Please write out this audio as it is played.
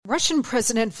Russian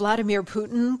President Vladimir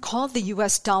Putin called the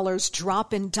U.S. dollar's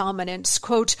drop in dominance,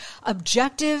 quote,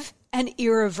 objective and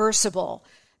irreversible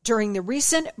during the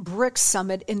recent BRICS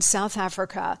summit in South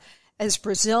Africa, as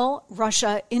Brazil,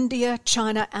 Russia, India,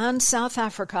 China, and South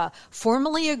Africa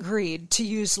formally agreed to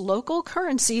use local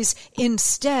currencies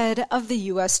instead of the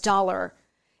U.S. dollar.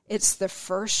 It's the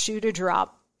first shoe to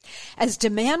drop. As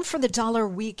demand for the dollar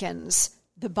weakens,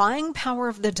 the buying power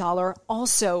of the dollar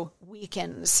also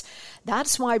weakens.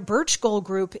 That's why Birch Gold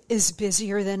Group is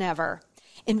busier than ever.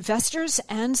 Investors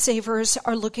and savers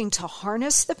are looking to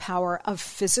harness the power of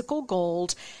physical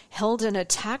gold held in a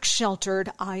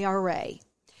tax-sheltered IRA.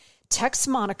 Text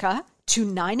Monica to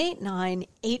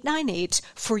 989-898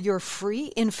 for your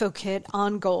free info kit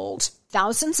on gold.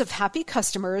 Thousands of happy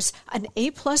customers, an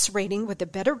A-plus rating with the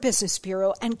Better Business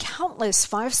Bureau, and countless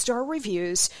 5-star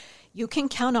reviews. You can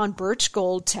count on Birch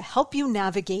Gold to help you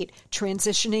navigate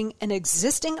transitioning an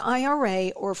existing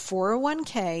IRA or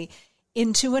 401k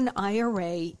into an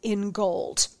IRA in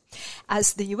gold.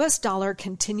 As the U.S. dollar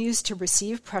continues to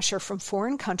receive pressure from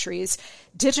foreign countries,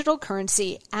 digital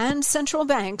currency, and central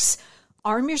banks,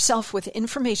 arm yourself with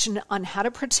information on how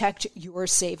to protect your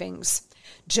savings.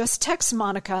 Just text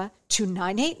Monica to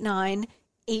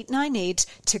 989-898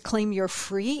 to claim your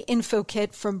free info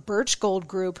kit from Birch Gold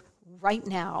Group right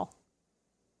now.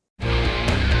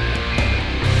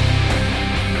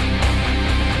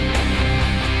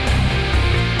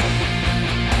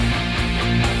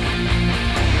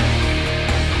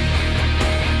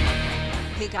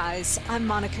 Hey guys, I'm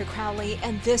Monica Crowley,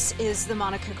 and this is the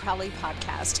Monica Crowley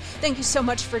Podcast. Thank you so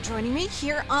much for joining me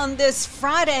here on this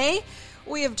Friday.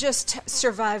 We have just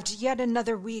survived yet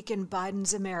another week in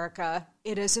Biden's America.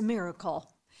 It is a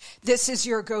miracle. This is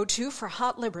your go-to for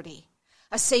hot liberty.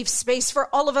 A safe space for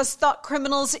all of us thought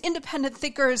criminals, independent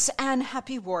thinkers, and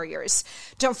happy warriors.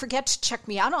 Don't forget to check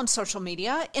me out on social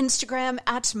media, Instagram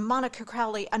at Monica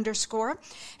Crowley _,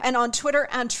 and on Twitter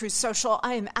and Truth Social,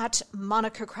 I am at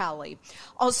Monica Crowley.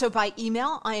 Also by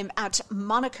email, I am at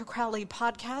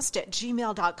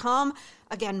monicacrowleypodcast@gmail.com.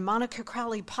 Again, Monica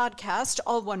Crowley Podcast,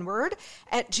 all one word,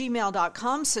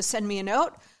 @gmail.com. So send me a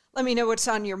note. Let me know what's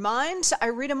on your mind. I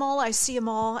read them all, I see them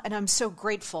all, and I'm so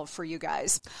grateful for you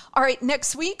guys. All right,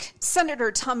 next week, Senator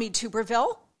Tommy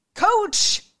Tuberville,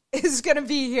 Coach, is going to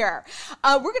be here.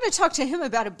 We're going to talk to him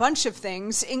about a bunch of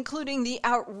things, including the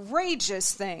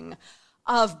outrageous thing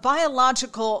of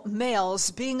biological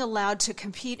males being allowed to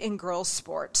compete in girls'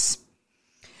 sports.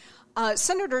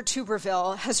 Senator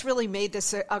Tuberville has really made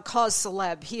this a cause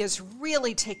celeb. He has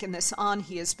really taken this on.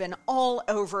 He has been all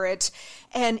over it.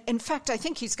 And in fact, I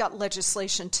think he's got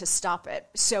legislation to stop it.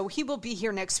 So he will be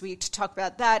here next week to talk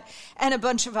about that and a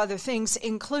bunch of other things,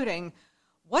 including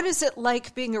what is it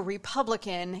like being a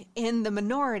Republican in the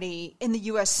minority in the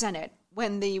U.S. Senate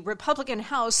when the Republican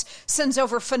House sends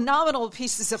over phenomenal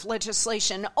pieces of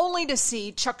legislation only to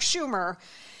see Chuck Schumer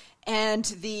and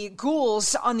the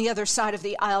ghouls on the other side of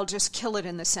the aisle just kill it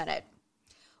in the Senate.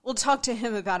 We'll talk to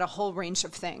him about a whole range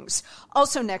of things.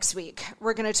 Also next week,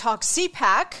 we're going to talk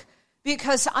CPAC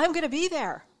because I'm going to be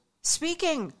there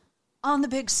speaking on the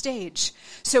big stage.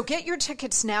 So get your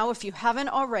tickets now if you haven't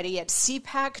already at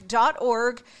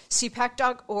cpac.org,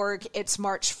 cpac.org. It's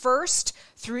March 1st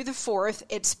through the 4th.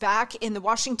 It's back in the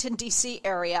Washington, D.C.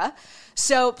 area.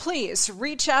 So please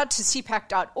reach out to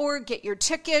cpac.org, get your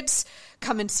tickets,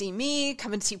 come and see me,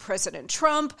 come and see President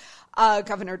Trump,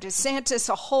 Governor DeSantis.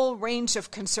 A whole range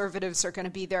of conservatives are going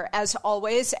to be there as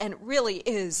always, and it really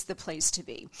is the place to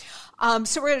be.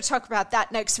 So we're going to talk about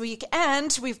that next week,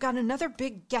 and we've got another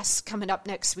big guest coming up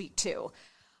next week too,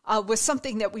 with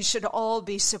something that we should all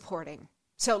be supporting.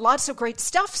 So lots of great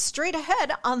stuff straight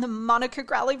ahead on the Monica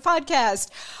Crowley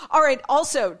Podcast. All right,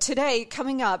 also today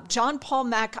coming up, John Paul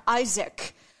Mac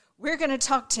Isaac. We're going to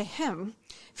talk to him.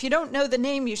 If you don't know the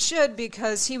name, you should,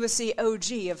 because he was the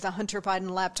OG of the Hunter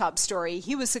Biden laptop story.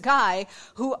 He was the guy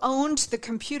who owned the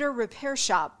computer repair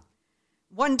shop.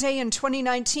 One day in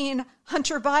 2019,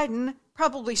 Hunter Biden,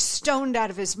 probably stoned out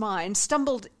of his mind,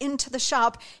 stumbled into the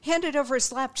shop, handed over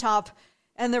his laptop,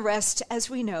 and the rest, as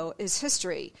we know, is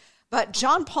history. But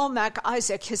John Paul Mac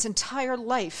Isaac, his entire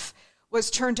life was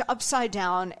turned upside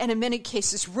down and in many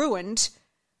cases ruined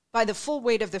by the full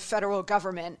weight of the federal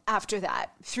government after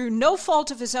that. Through no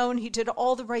fault of his own, he did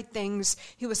all the right things.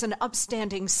 He was an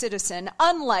upstanding citizen,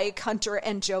 unlike Hunter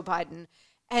and Joe Biden.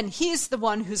 And he's the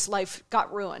one whose life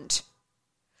got ruined.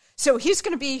 So he's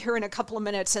going to be here in a couple of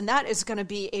minutes, and that is going to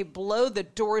be a blow the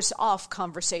doors off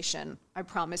conversation, I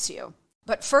promise you.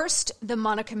 But first, the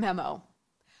Monica Memo.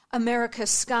 America's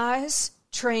skies,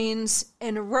 trains,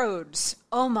 and roads.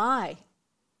 Oh my.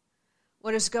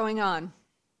 What is going on?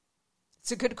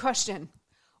 It's a good question.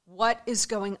 What is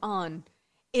going on?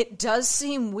 It does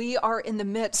seem we are in the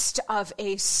midst of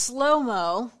a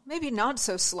slow-mo, maybe not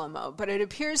so slow-mo, but it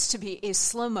appears to be a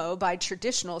slow-mo by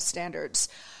traditional standards,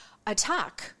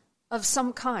 attack of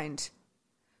some kind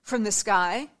from the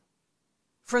sky,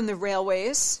 from the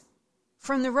railways,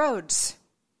 from the roads.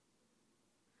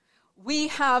 We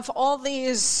have all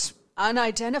these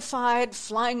unidentified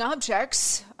flying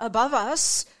objects above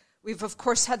us. We've, of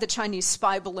course, had the Chinese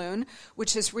spy balloon,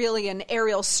 which is really an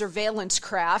aerial surveillance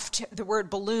craft. The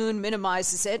word balloon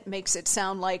minimizes it, makes it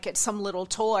sound like it's some little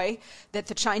toy that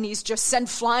the Chinese just send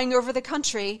flying over the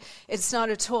country. It's not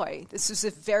a toy. This is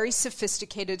a very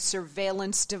sophisticated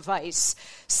surveillance device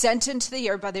sent into the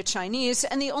air by the Chinese,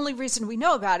 and the only reason we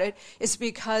know about it is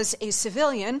because a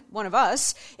civilian, one of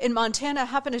us, in Montana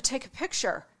happened to take a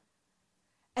picture.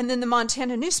 And then the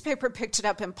Montana newspaper picked it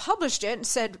up and published it and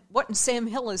said, what in Sam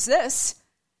Hill is this?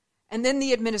 And then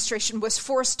the administration was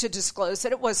forced to disclose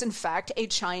that it was, in fact, a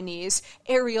Chinese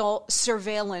aerial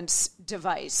surveillance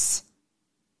device.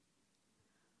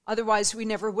 Otherwise, we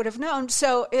never would have known.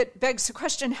 So it begs the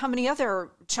question, how many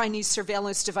other Chinese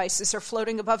surveillance devices are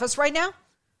floating above us right now?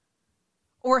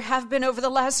 Or have been over the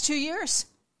last 2 years?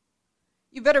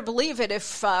 You better believe it.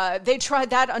 If they tried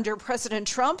that under President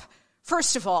Trump,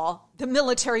 first of all, the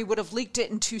military would have leaked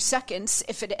it in 2 seconds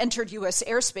if it entered U.S.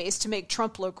 airspace to make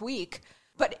Trump look weak.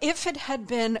 But if it had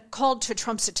been called to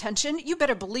Trump's attention, you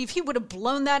better believe he would have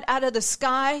blown that out of the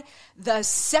sky the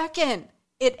second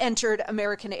it entered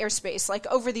American airspace, like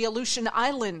over the Aleutian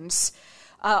Islands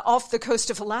off the coast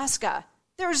of Alaska.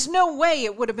 There's no way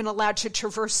it would have been allowed to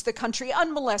traverse the country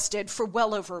unmolested for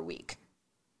well over a week.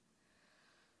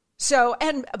 So,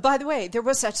 and by the way, there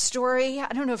was that story, I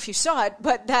don't know if you saw it,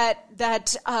 but that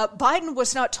Biden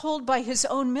was not told by his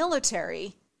own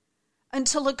military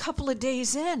until a couple of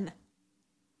days in.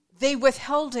 They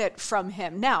withheld it from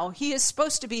him. Now, he is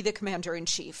supposed to be the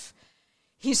commander-in-chief.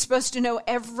 He's supposed to know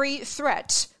every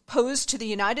threat posed to the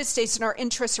United States and our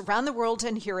interests around the world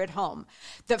and here at home.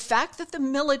 The fact that the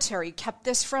military kept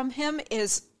this from him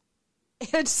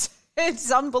it's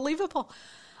unbelievable.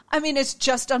 I mean, it's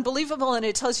just unbelievable, and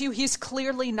it tells you he's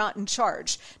clearly not in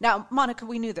charge. Now, Monica,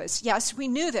 we knew this. Yes, we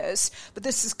knew this, but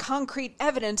this is concrete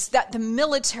evidence that the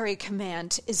military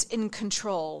command is in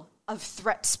control of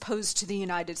threats posed to the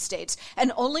United States.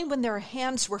 And only when their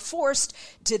hands were forced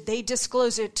did they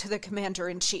disclose it to the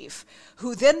commander-in-chief,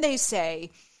 who then they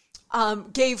say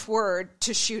gave word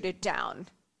to shoot it down.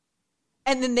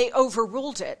 And then they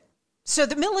overruled it. So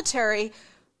the military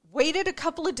waited a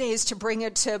couple of days to bring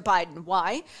it to Biden.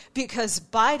 Why? Because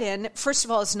Biden, first of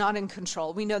all, is not in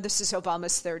control. We know this is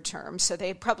Obama's third term, so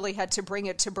they probably had to bring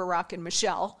it to Barack and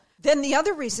Michelle. Then the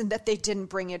other reason that they didn't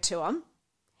bring it to him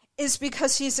is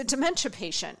because he's a dementia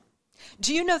patient.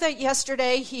 Do you know that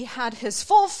yesterday he had his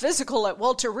full physical at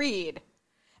Walter Reed,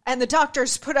 and the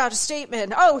doctors put out a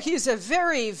statement, oh, he's a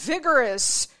very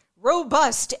vigorous,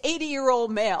 robust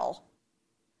 80-year-old male.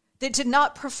 They did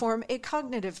not perform a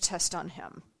cognitive test on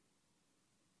him.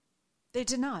 They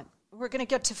did not. We're going to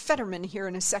get to Fetterman here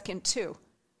in a second, too.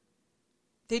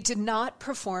 They did not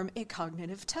perform a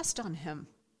cognitive test on him.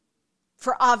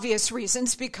 For obvious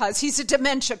reasons, because he's a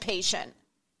dementia patient.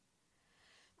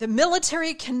 The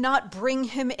military cannot bring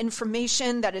him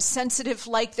information that is sensitive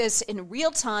like this in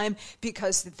real time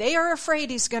because they are afraid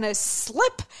he's going to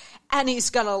slip and he's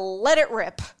going to let it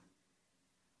rip.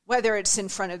 Whether it's in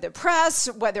front of the press,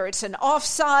 whether it's an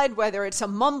offside, whether it's a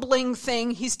mumbling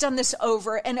thing, he's done this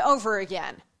over and over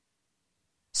again.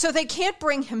 So they can't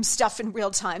bring him stuff in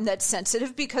real time that's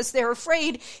sensitive because they're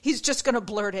afraid he's just going to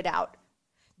blurt it out.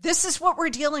 This is what we're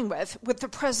dealing with the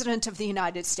President of the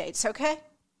United States, okay?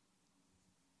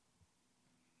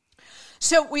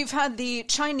 So we've had the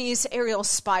Chinese aerial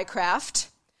spy craft.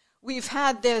 We've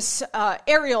had this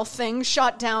aerial thing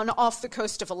shot down off the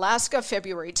coast of Alaska,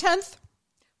 February 10th.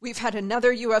 We've had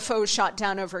another UFO shot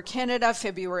down over Canada,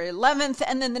 February 11th,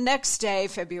 and then the next day,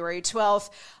 February 12th,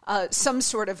 some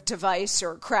sort of device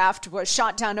or craft was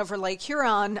shot down over Lake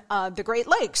Huron, the Great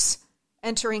Lakes,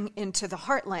 entering into the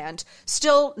heartland.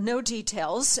 Still no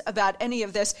details about any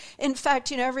of this. In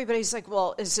fact, everybody's like,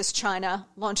 well, is this China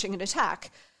launching an attack?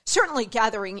 Certainly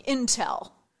gathering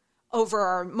intel over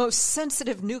our most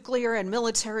sensitive nuclear and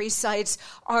military sites.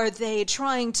 Are they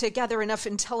trying to gather enough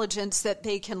intelligence that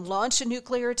they can launch a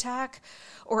nuclear attack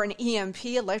or an EMP,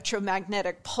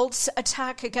 electromagnetic pulse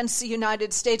attack against the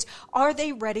United States? Are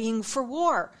they readying for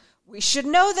war? We should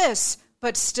know this,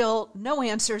 but still no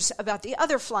answers about the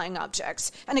other flying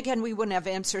objects. And again, we wouldn't have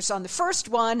answers on the first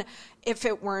one if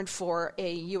it weren't for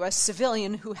a U.S.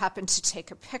 civilian who happened to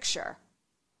take a picture.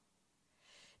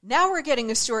 Now we're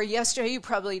getting a story yesterday. You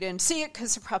probably didn't see it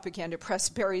because the propaganda press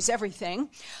buries everything.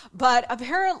 But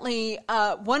apparently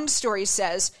one story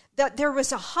says that there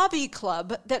was a hobby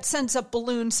club that sends up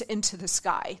balloons into the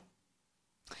sky.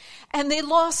 And they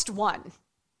lost one.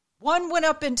 One went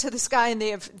up into the sky and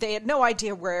they had no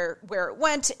idea where it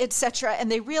went, etc.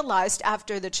 And they realized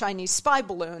after the Chinese spy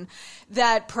balloon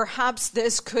that perhaps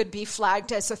this could be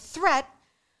flagged as a threat.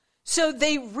 So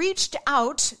they reached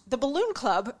out, the balloon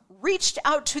club reached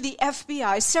out to the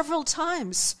FBI several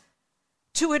times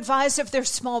to advise of their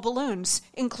small balloons,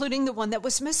 including the one that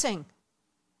was missing.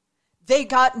 They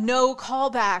got no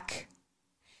call back.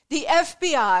 The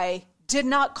FBI did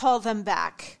not call them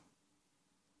back.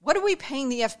 What are we paying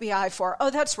the FBI for? Oh,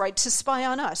 that's right, to spy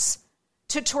on us,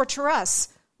 to torture us,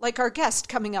 like our guest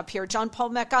coming up here, John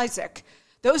Paul MacIsaac.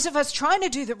 Those of us trying to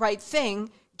do the right thing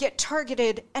get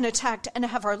targeted and attacked and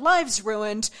have our lives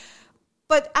ruined.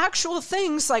 But actual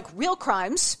things like real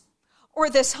crimes or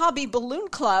this hobby balloon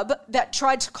club that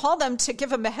tried to call them to give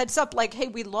them a heads up like, hey,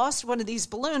 we lost one of these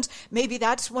balloons. Maybe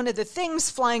that's one of the things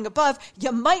flying above.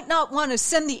 You might not want to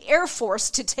send the Air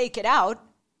Force to take it out.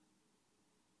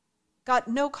 Got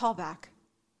no callback.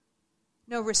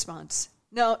 No response.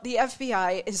 No, the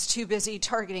FBI is too busy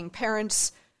targeting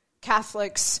parents,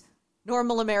 Catholics,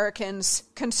 normal Americans,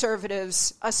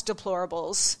 conservatives, us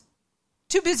deplorables.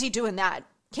 Too busy doing that.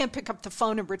 Can't pick up the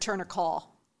phone and return a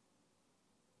call.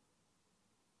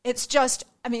 It's just,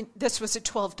 this was a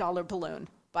 $12 balloon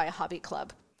by a hobby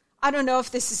club. I don't know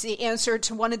if this is the answer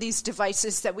to one of these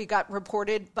devices that we got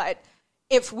reported, but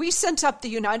if we sent up the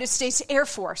United States Air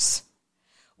Force,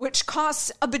 which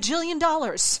costs $1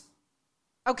 bajillion,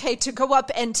 to go up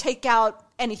and take out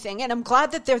anything, and I'm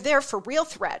glad that they're there for real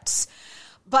threats,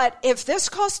 but if this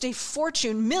cost a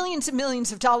fortune, millions and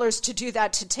millions of dollars to do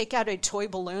that, to take out a toy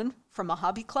balloon from a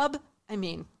hobby club,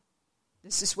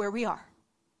 this is where we are.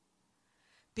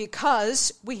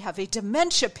 Because we have a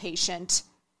dementia patient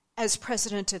as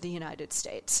President of the United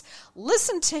States.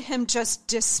 Listen to him just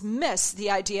dismiss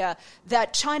the idea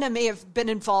that China may have been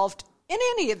involved in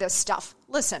any of this stuff.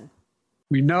 Listen.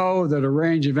 We know that a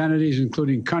range of entities,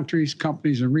 including countries,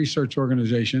 companies, and research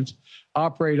organizations,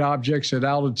 operate objects at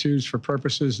altitudes for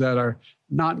purposes that are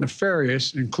not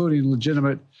nefarious, including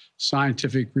legitimate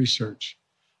scientific research.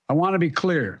 I want to be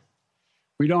clear.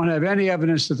 We don't have any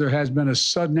evidence that there has been a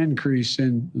sudden increase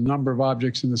in the number of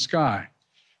objects in the sky.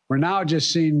 We're now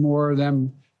just seeing more of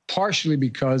them, partially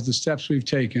because the steps we've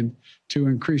taken to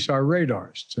increase our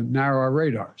radars, to narrow our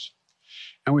radars.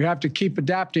 And we have to keep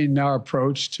adapting our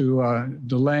approach to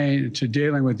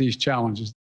dealing with these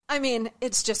challenges.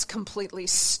 It's just completely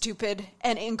stupid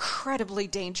and incredibly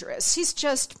dangerous. He's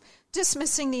just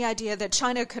dismissing the idea that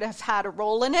China could have had a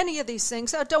role in any of these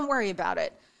things. Oh, don't worry about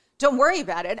it. Don't worry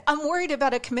about it. I'm worried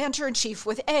about a commander-in-chief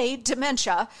with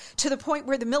dementia to the point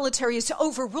where the military is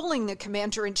overruling the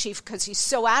commander-in-chief because he's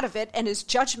so out of it and his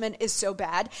judgment is so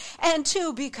bad. And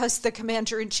two, because the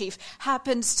commander-in-chief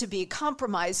happens to be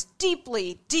compromised,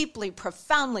 deeply, deeply,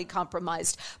 profoundly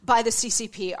compromised by the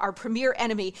CCP, our premier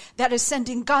enemy that is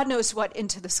sending God knows what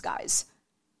into the skies.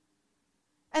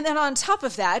 And then on top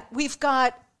of that, we've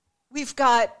got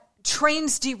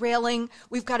trains derailing.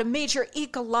 We've got a major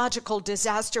ecological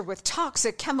disaster with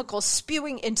toxic chemicals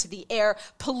spewing into the air,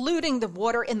 polluting the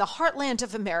water in the heartland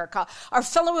of America. Our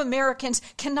fellow Americans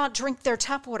cannot drink their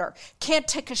tap water, can't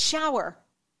take a shower.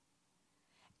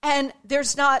 And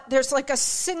there's like a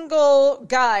single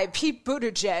guy, Pete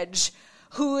Buttigieg,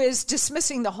 who is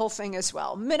dismissing the whole thing as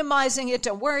well, minimizing it.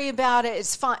 Don't worry about it.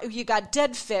 It's fine. You got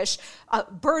dead fish,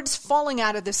 birds falling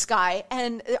out of the sky,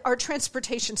 and our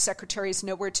transportation secretary is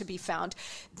nowhere to be found.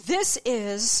 This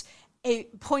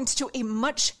points to a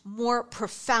much more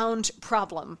profound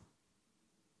problem.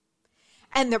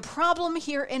 And the problem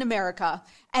here in America,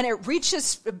 and it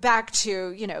reaches back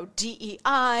to,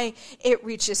 DEI, it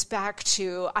reaches back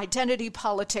to identity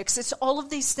politics. It's all of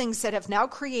these things that have now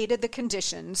created the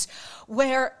conditions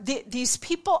where these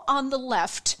people on the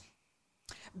left,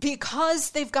 because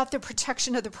they've got the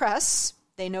protection of the press,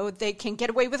 they know they can get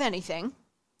away with anything,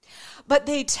 but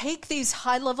they take these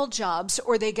high-level jobs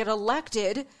or they get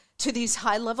elected to these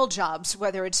high-level jobs,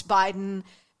 whether it's Biden,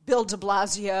 Bill de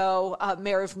Blasio,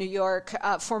 mayor of New York,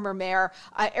 former mayor,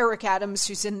 Eric Adams,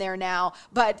 who's in there now.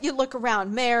 But you look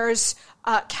around, mayors,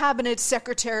 cabinet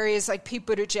secretaries like Pete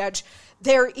Buttigieg,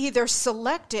 they're either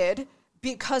selected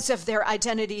because of their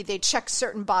identity. They check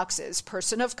certain boxes,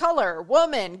 person of color,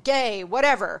 woman, gay,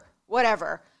 whatever.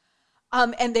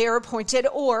 And they are appointed,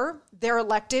 or they're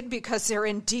elected because they're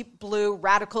in deep blue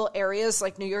radical areas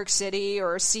like New York City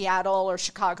or Seattle or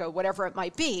Chicago, whatever it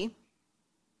might be.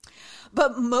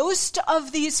 But most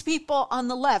of these people on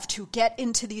the left who get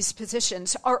into these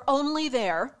positions are only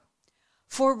there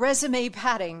for resume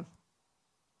padding.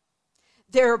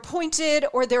 They're appointed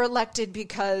or they're elected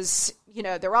because,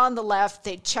 they're on the left,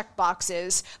 they check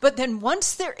boxes. But then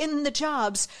once they're in the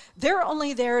jobs, they're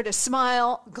only there to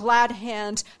smile, glad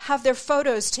hand, have their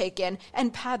photos taken,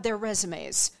 and pad their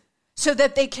resumes so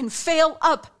that they can fail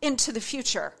up into the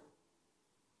future.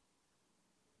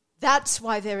 That's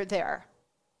why they're there.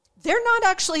 They're not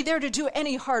actually there to do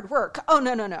any hard work. Oh,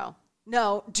 no.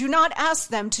 No, do not ask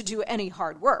them to do any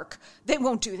hard work. They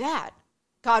won't do that.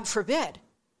 God forbid.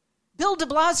 Bill de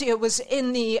Blasio was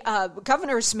in the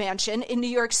governor's mansion in New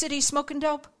York City smoking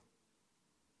dope.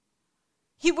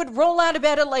 He would roll out of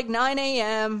bed at like 9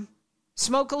 a.m.,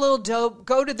 smoke a little dope,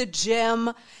 go to the gym.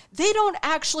 They don't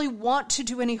actually want to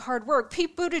do any hard work.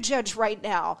 Pete Buttigieg right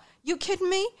now, you kidding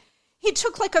me? He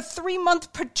took like a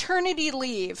 3-month paternity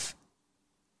leave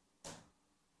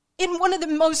in one of the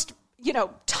most,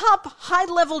 top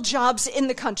high-level jobs in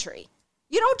the country.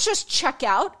 You don't just check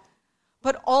out.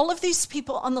 But all of these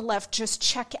people on the left just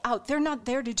check out. They're not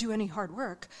there to do any hard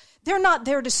work. They're not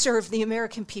there to serve the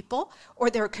American people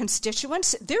or their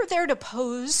constituents. They're there to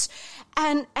pose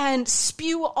and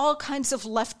spew all kinds of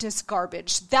leftist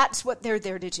garbage. That's what they're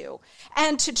there to do.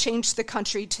 And to change the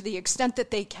country to the extent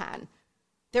that they can.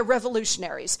 They're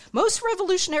revolutionaries. Most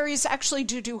revolutionaries actually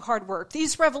do hard work.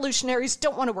 These revolutionaries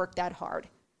don't want to work that hard.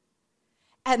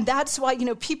 And that's why,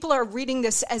 people are reading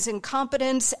this as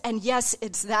incompetence. And yes,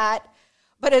 it's that.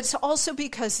 But it's also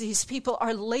because these people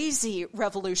are lazy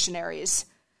revolutionaries.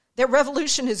 Their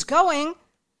revolution is going,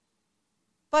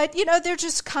 but, they're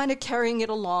just kind of carrying it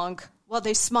along while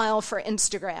they smile for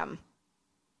Instagram.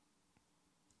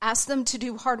 Ask them to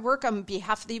do hard work on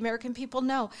behalf of the American people?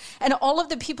 No. And all of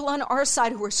the people on our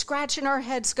side who are scratching our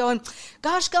heads going,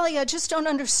 gosh, golly, I just don't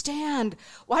understand.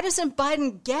 Why doesn't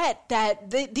Biden get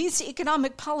that these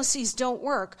economic policies don't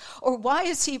work? Or why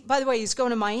is he, by the way, he's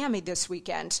going to Miami this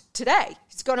weekend, today.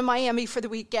 He's going to Miami for the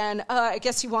weekend. I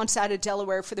guess he wants out of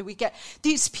Delaware for the weekend.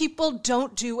 These people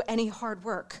don't do any hard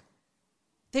work.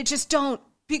 They just don't.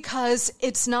 Because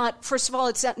it's not, first of all,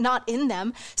 it's not in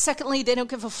them. Secondly, they don't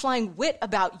give a flying whit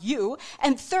about you.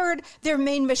 And third, their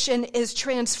main mission is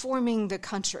transforming the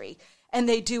country. And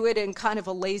they do it in kind of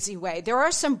a lazy way. There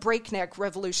are some breakneck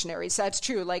revolutionaries, that's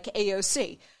true, like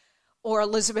AOC or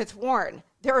Elizabeth Warren.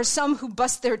 There are some who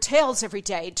bust their tails every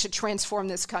day to transform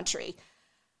this country.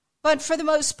 But for the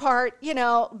most part,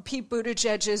 Pete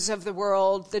Buttigieg's of the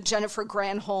world, the Jennifer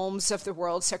Granholms of the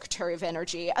world, Secretary of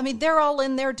Energy. I mean, they're all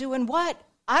in there doing what?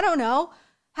 I don't know,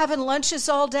 having lunches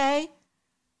all day,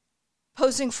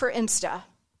 posing for Insta.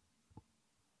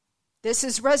 This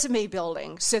is resume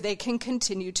building so they can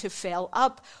continue to fail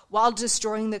up while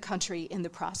destroying the country in the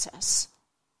process.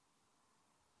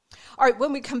 All right,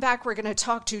 when we come back, we're going to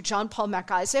talk to John Paul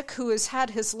MacIsaac, who has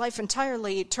had his life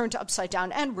entirely turned upside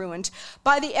down and ruined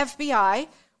by the FBI,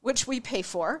 which we pay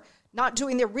for. Not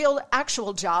doing their real,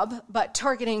 actual job, but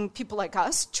targeting people like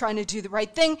us, trying to do the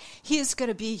right thing. He is going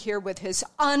to be here with his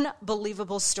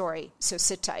unbelievable story, so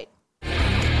sit tight.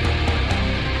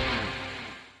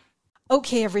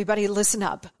 Okay, everybody, listen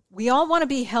up. We all want to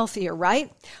be healthier, right?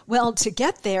 Well, to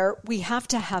get there, we have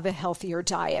to have a healthier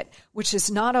diet, which is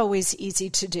not always easy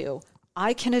to do.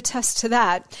 I can attest to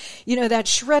that. That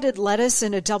shredded lettuce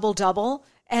in a double-double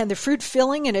and the fruit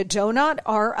filling in a donut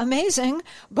are amazing,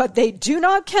 but they do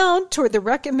not count toward the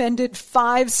recommended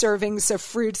 5 servings of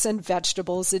fruits and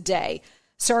vegetables a day.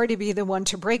 Sorry to be the one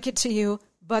to break it to you,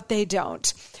 but they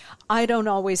don't. I don't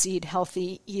always eat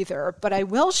healthy either, but I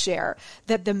will share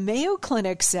that the Mayo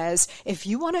Clinic says if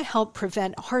you want to help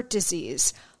prevent heart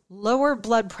disease, lower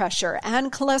blood pressure, and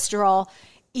cholesterol,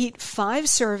 eat 5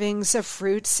 servings of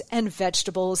fruits and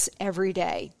vegetables every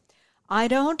day. I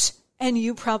don't. And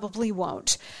you probably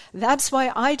won't. That's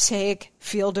why I take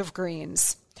Field of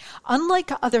Greens.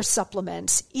 Unlike other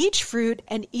supplements, each fruit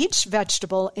and each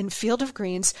vegetable in Field of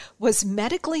Greens was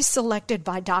medically selected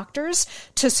by doctors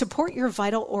to support your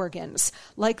vital organs,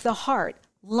 like the heart,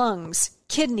 lungs,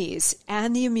 kidneys,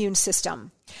 and the immune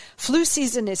system. Flu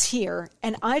season is here,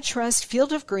 and I trust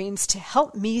Field of Greens to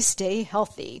help me stay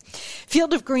healthy.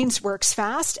 Field of Greens works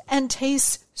fast and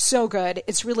tastes so good.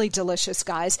 It's really delicious,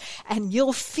 guys, and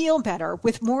you'll feel better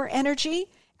with more energy,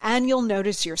 and you'll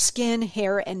notice your skin,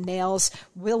 hair, and nails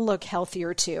will look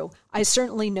healthier too. I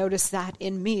certainly noticed that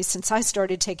in me since I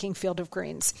started taking Field of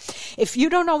Greens. If you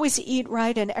don't always eat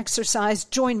right and exercise,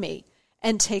 join me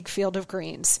and take Field of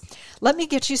Greens. Let me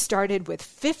get you started with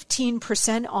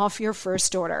 15% off your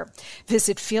first order.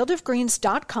 Visit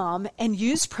fieldofgreens.com and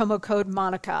use promo code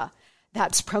Monica.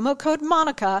 That's promo code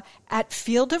Monica at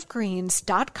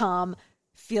fieldofgreens.com,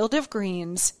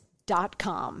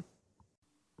 fieldofgreens.com.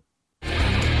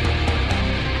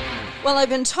 Well, I've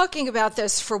been talking about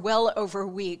this for well over a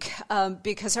week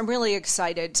because I'm really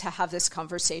excited to have this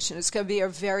conversation. It's going to be a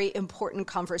very important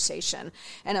conversation,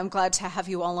 and I'm glad to have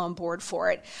you all on board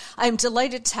for it. I'm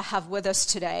delighted to have with us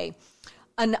today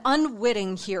an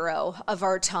unwitting hero of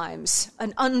our times,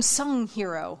 an unsung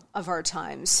hero of our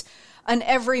times, an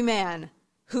everyman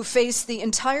who faced the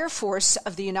entire force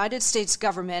of the United States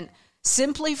government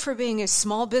simply for being a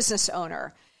small business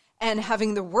owner and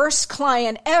having the worst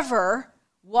client ever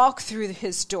walk through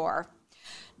his door.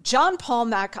 John Paul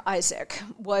Mac Isaac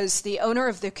was the owner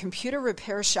of the computer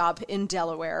repair shop in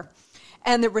Delaware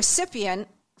and the recipient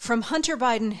from Hunter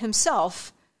Biden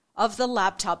himself of the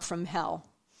laptop from hell.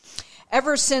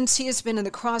 Ever since, he has been in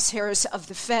the crosshairs of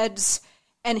the feds,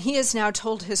 and he has now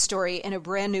told his story in a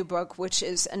brand new book, which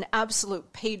is an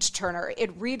absolute page turner.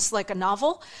 It reads like a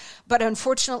novel, but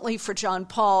unfortunately for John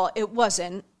Paul, it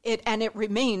wasn't. It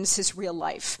remains his real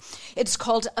life. It's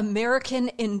called American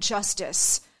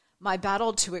Injustice, My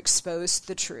Battle to Expose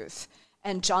the Truth.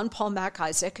 And John Paul Mac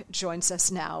Isaac joins us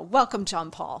now. Welcome,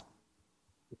 John Paul.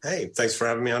 Hey, thanks for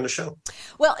having me on the show.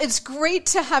 Well, it's great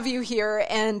to have you here.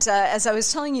 And as I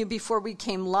was telling you before we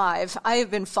came live, I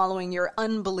have been following your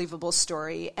unbelievable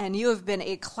story, and you have been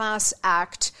a class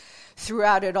act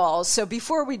throughout it all. So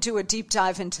before we do a deep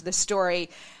dive into the story,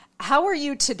 how are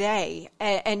you today?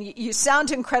 And you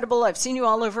sound incredible. I've seen you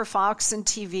all over Fox and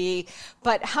TV,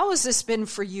 but how has this been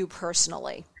for you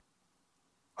personally?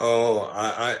 Oh,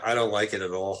 I don't like it at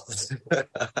all.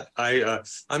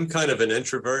 I'm kind of an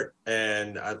introvert,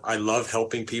 and I love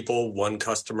helping people one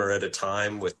customer at a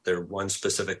time with their one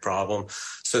specific problem.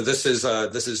 So this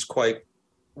is quite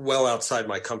well outside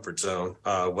my comfort zone,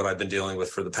 what I've been dealing with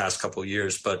for the past couple of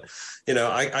years. But,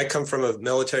 I come from a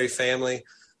military family.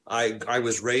 I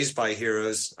was raised by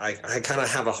heroes. I kind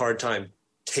of have a hard time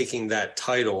taking that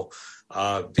title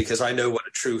because I know what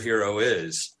a true hero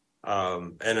is.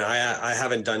 And I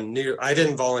haven't I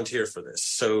didn't volunteer for this.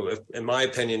 So in my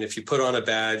opinion, if you put on a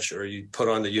badge or you put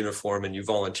on the uniform and you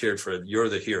volunteered for it, you're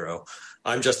the hero.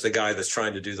 I'm just the guy that's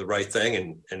trying to do the right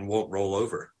thing and won't roll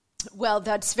over. Well,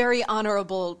 that's very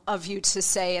honorable of you to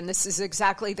say, and this is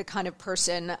exactly the kind of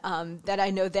person that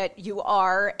I know that you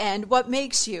are, and what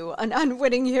makes you an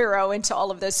unwitting hero into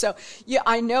all of this. So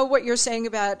I know what you're saying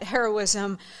about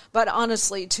heroism, but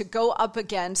honestly, to go up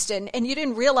against, and you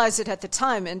didn't realize it at the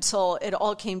time until it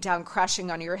all came down crashing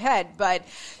on your head, but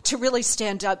to really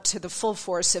stand up to the full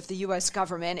force of the U.S.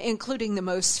 government, including the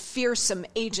most fearsome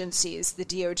agencies, the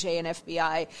DOJ and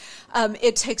FBI,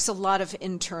 it takes a lot of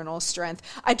internal strength.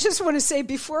 I just want to say,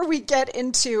 before we get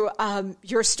into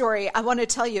your story, I want to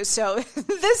tell you, so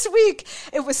this week,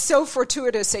 it was so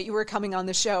fortuitous that you were coming on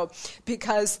the show,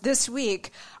 because this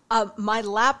week, my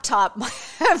laptop,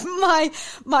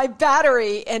 my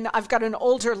battery, and I've got an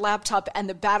older laptop, and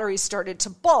the battery started to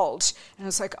bulge. And I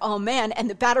was like, oh man, and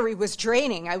the battery was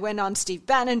draining. I went on Steve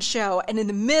Bannon's show, and in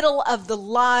the middle of the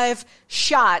live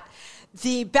shot,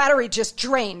 the battery just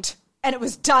drained. And it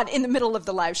was done in the middle of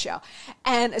the live show.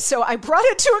 And so I brought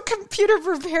it to a computer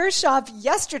repair shop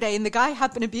yesterday, and the guy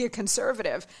happened to be a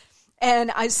conservative.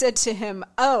 And I said to him,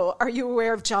 oh, are you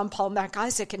aware of John Paul Mac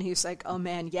Isaac? And he was like, oh,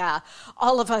 man, yeah.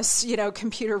 All of us,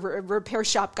 computer repair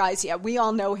shop guys, yeah, we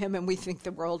all know him, and we think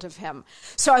the world of him.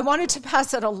 So I wanted to pass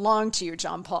that along to you,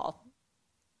 John Paul.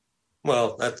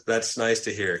 Well, that's nice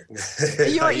to hear. You're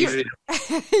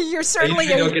certainly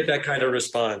don't get that kind of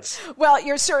response. Well,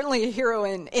 you're certainly a hero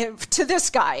to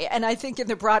this guy, and I think in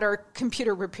the broader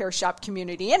computer repair shop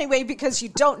community anyway, because you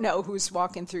don't know who's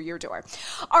walking through your door.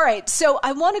 All right, so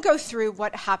I want to go through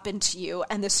what happened to you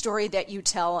and the story that you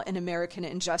tell in American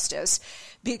Injustice,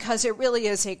 because it really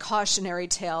is a cautionary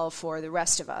tale for the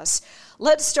rest of us.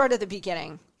 Let's start at the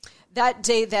beginning. That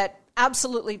day that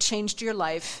absolutely changed your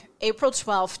life, April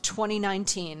 12th,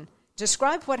 2019.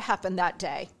 Describe what happened that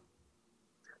day.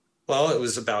 Well, it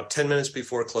was about 10 minutes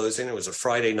before closing. It was a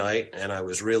Friday night, and I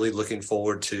was really looking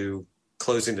forward to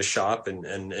closing the shop and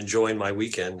enjoying my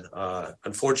weekend.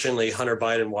 Unfortunately, Hunter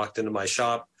Biden walked into my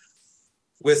shop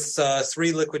with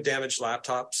 3 liquid damaged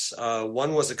laptops.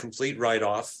 One was a complete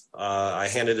write-off. I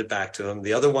handed it back to him.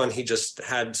 The other one, he just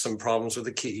had some problems with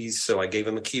the keys, so I gave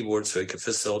him a keyboard so he could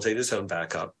facilitate his own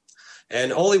backup.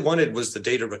 And all he wanted was the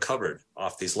data recovered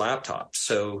off these laptops.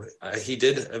 So he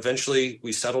did. Eventually,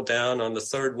 we settled down on the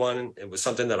third one. It was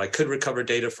something that I could recover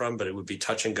data from, but it would be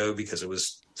touch and go because it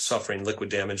was suffering liquid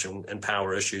damage and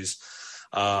power issues.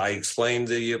 I explained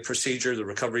the procedure, the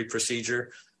recovery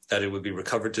procedure. that it would be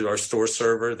recovered to our store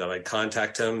server, that I'd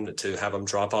contact him to have him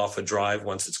drop off a drive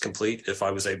once it's complete, if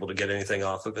I was able to get anything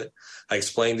off of it. I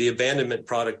explained the abandonment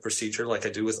product procedure like I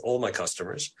do with all my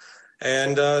customers.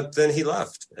 And then he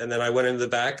left. And then I went into the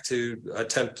back to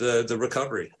attempt the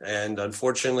recovery. And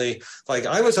unfortunately, like,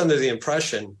 I was under the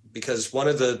impression, because one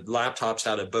of the laptops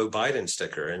had a Beau Biden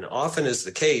sticker, and often is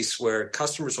the case where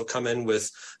customers will come in with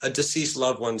a deceased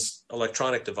loved one's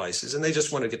electronic devices and they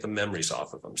just want to get the memories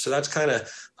off of them. So that's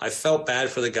I felt bad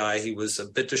for the guy. He was a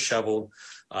bit disheveled.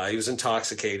 He was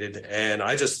intoxicated. And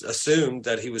I just assumed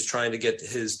that he was trying to get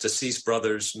his deceased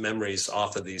brother's memories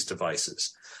off of these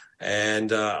devices.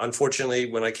 And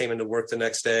unfortunately, when I came into work the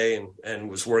next day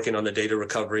and was working on the data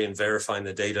recovery and verifying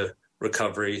the data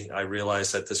recovery, I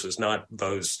realized that this was not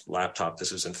Beau's laptop.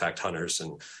 This was, in fact, Hunter's,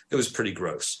 and it was pretty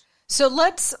gross. So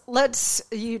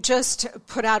you just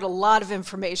put out a lot of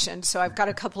information. So I've got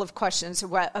a couple of questions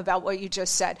about what you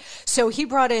just said. So he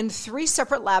brought in 3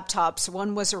 separate laptops.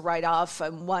 One was a write-off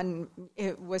and one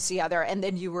was the other. And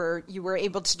then you were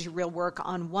able to do real work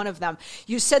on one of them.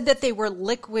 You said that they were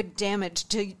liquid damaged.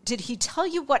 Did he tell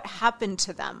you what happened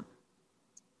to them?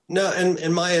 No, and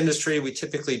in my industry, we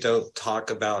typically don't talk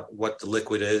about what the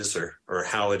liquid is or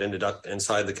how it ended up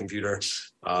inside the computer.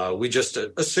 We just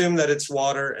assume that it's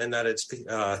water and that it's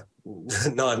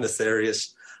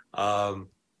non-nefarious.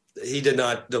 He did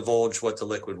not divulge what the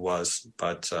liquid was,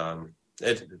 but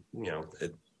we don't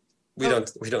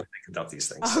think about these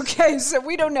things. Okay, so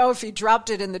we don't know if he dropped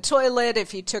it in the toilet,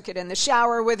 if he took it in the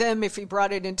shower with him, if he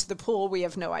brought it into the pool. We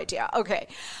have no idea. Okay,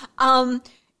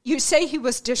 you say he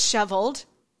was disheveled.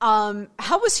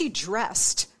 How was he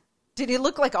dressed? Did he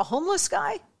look like a homeless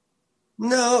guy?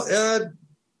 No.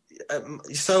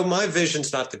 So my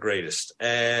vision's not the greatest.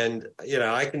 And,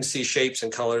 I can see shapes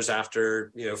and colors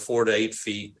after, 4 to 8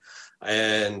 feet.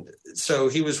 And so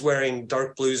he was wearing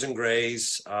dark blues and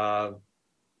grays. That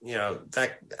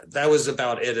was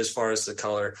about it as far as the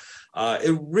color.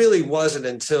 It really wasn't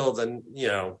until then,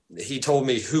 he told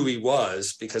me who he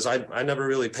was, because I never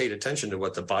really paid attention to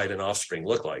what the Biden offspring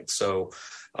looked like. So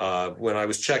when I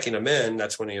was checking him in,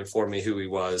 that's when he informed me who he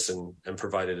was and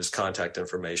provided his contact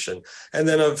information. And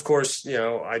then, of course,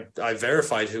 I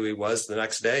verified who he was the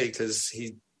next day, because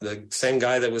the same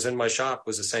guy that was in my shop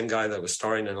was the same guy that was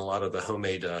starring in a lot of the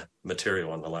homemade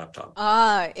material on the laptop.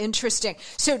 Ah, interesting.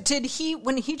 So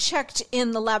when he checked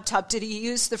in the laptop, did he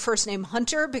use the first name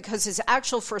Hunter? Because his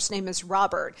actual first name is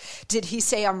Robert. Did he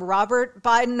say, I'm Robert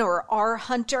Biden, or R.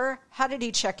 Hunter? How did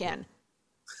he check in?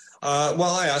 Well,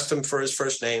 I asked him for his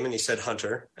first name and he said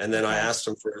Hunter. And then I asked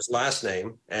him for his last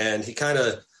name, and he kind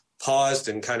of paused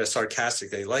and kind of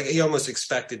sarcastically, like he almost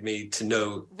expected me to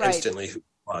know instantly who it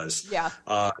was. Yeah.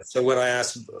 So when I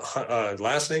asked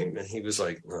last name, and he was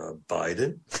like,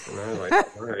 Biden. And I was like,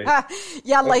 all right.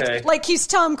 Yeah, like he's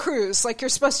Tom Cruise. Like, you're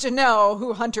supposed to know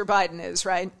who Hunter Biden is,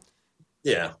 right?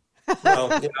 Yeah.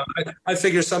 Well, I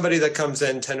figure somebody that comes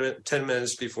in 10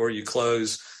 minutes before you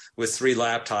close with 3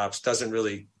 laptops doesn't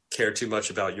really care too much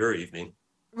about your evening.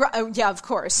 Right, yeah, of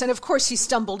course. And of course he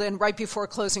stumbled in right before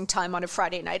closing time on a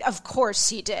Friday night. Of course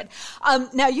he did.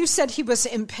 Now, you said he was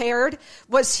impaired.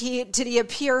 Did he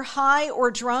appear high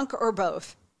or drunk, or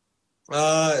both?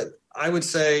 I would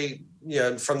say,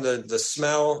 from the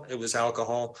smell, it was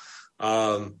alcohol.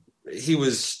 He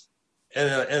was in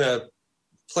a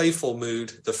playful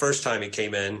mood the first time he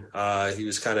came in. He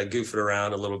was kind of goofing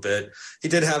around a little bit. He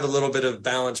did have a little bit of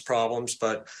balance problems,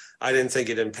 but I didn't think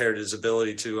it impaired his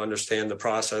ability to understand the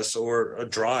process or a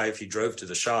drive. He drove to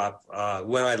the shop.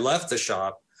 When I left the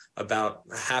shop, about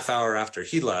a half hour after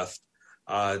he left,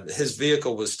 his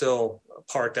vehicle was still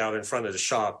parked out in front of the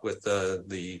shop with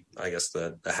the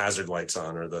hazard lights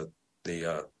on, or the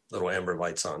little amber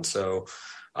lights on. So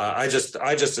I just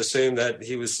assumed that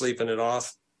he was sleeping it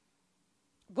off.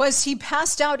 Was he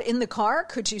passed out in the car?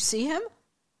 Could you see him?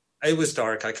 It was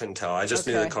dark. I couldn't tell. I just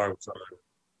knew the car was on.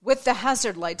 With the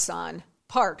hazard lights on,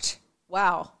 parked.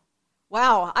 Wow.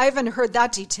 I haven't heard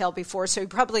that detail before. So he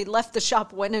probably left the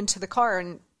shop, went into the car,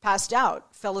 and passed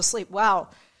out, fell asleep. Wow.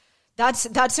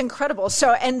 That's incredible.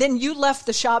 So, and then you left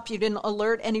the shop. You didn't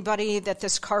alert anybody that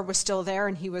this car was still there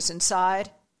and he was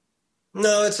inside?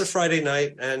 No, it's a Friday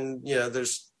night, and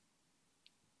it's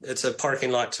a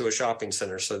parking lot to a shopping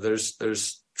center. So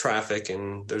there's traffic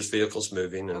and there's vehicles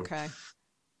moving. And, okay.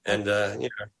 And,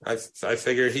 I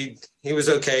figured he was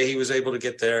okay. He was able to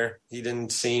get there.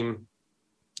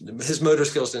 His motor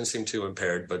skills didn't seem too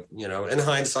impaired, but, in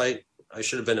hindsight,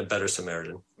 have been a better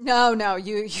Samaritan. No,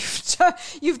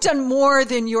 you've done more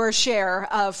than your share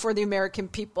for the American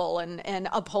people and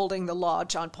upholding the law,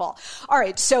 John Paul. All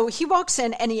right, so he walks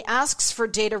in and he asks for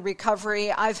data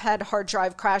recovery. I've had hard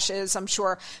drive crashes. I'm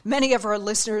sure many of our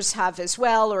listeners have as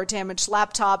well, or a damaged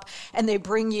laptop, and they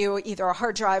bring you either a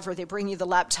hard drive or they bring you the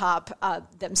laptop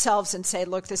themselves and say,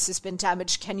 look, this has been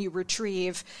damaged. Can you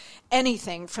retrieve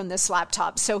anything from this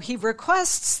laptop? So he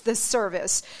requests this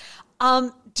service.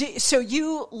 So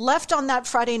you left on that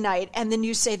Friday night, and then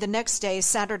you say the next day,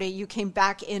 Saturday, you came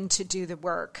back in to do the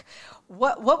work.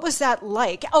 What was that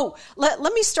like? Oh, let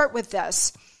me start with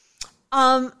this.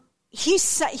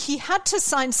 He had to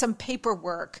sign some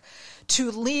paperwork to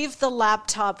leave the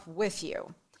laptop with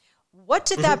you. What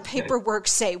did that paperwork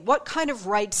say? What kind of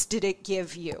rights did it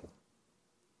give you?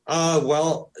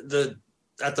 Well,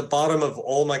 at the bottom of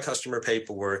all my customer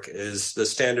paperwork is the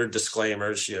standard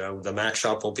disclaimers. The Mac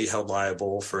shop will be held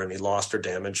liable for any lost or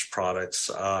damaged products.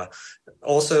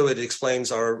 Also, it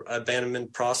explains our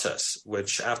abandonment process,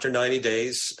 which after 90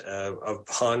 days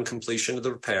upon completion of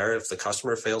the repair, if the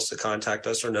customer fails to contact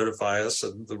us or notify us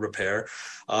of the repair,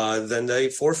 then they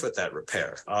forfeit that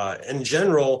repair. In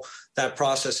general, that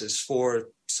process is for,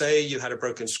 say you had a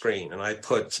broken screen and I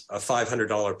put a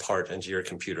 $500 part into your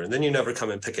computer and then you never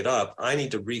come and pick it up. I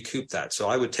need to recoup that. So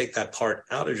I would take that part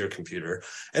out of your computer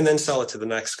and then sell it to the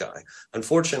next guy.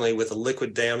 Unfortunately, with a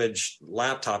liquid damaged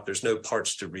laptop, there's no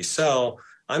parts to resell.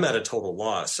 I'm at a total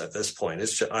loss at this point.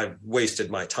 I've wasted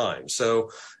my time. So,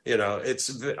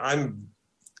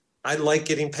 I like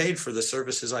getting paid for the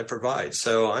services I provide.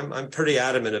 So I'm pretty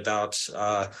adamant about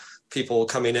people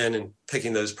coming in and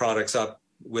picking those products up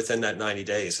within that 90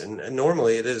 days. And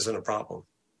normally it isn't a problem.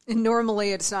 And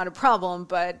normally it's not a problem,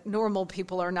 but normal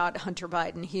people are not Hunter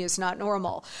Biden. He is not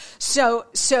normal.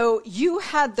 So you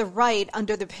had the right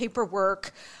under the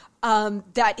paperwork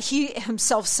that he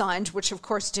himself signed, which of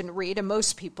course didn't read. And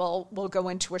most people will go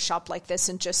into a shop like this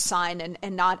and just sign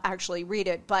and not actually read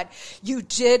it. But you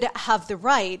did have the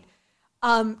right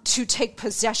to take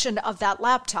possession of that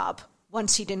laptop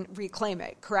once he didn't reclaim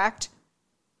it, correct?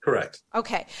 Correct.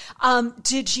 Okay.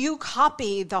 Did you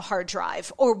copy the hard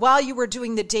drive, or while you were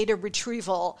doing the data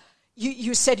retrieval,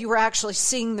 you said you were actually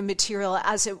seeing the material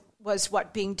as it was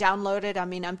being downloaded? I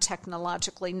mean, I'm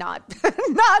technologically not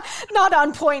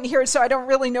on point here, so I don't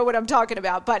really know what I'm talking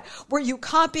about. But were you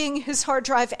copying his hard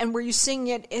drive, and were you seeing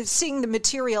the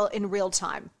material in real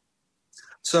time?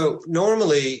 So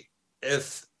normally,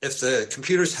 if the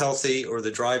computer's healthy or the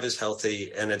drive is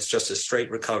healthy and it's just a straight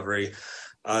recovery,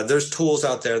 there's tools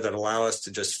out there that allow us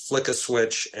to just flick a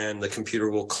switch and the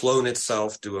computer will clone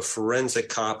itself, do a forensic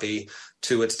copy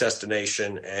to its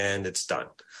destination, and it's done.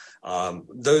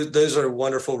 Those are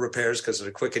wonderful repairs because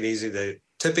they're quick and easy.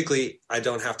 Typically, I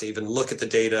don't have to even look at the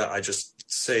data.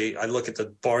 I look at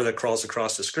the bar that crawls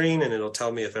across the screen and it'll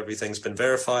tell me if everything's been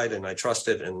verified and I trust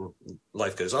it and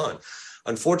life goes on.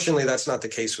 Unfortunately, that's not the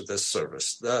case with this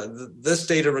service. This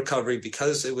data recovery,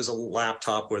 because it was a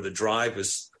laptop where the drive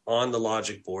was on the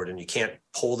logic board and you can't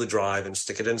pull the drive and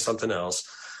stick it in something else,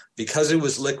 because it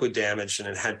was liquid damaged and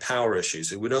it had power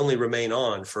issues, it would only remain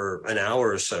on for an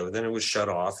hour or so. Then it would shut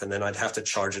off, and then I'd have to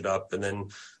charge it up, and then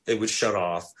it would shut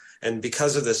off. And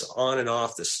because of this on and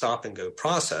off, the stop and go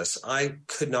process, I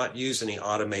could not use any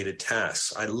automated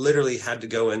tasks. I literally had to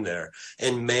go in there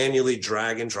and manually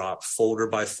drag and drop folder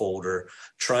by folder,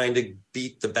 trying to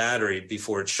beat the battery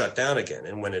before it shut down again.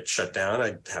 And when it shut down,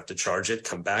 I'd have to charge it,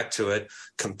 come back to it,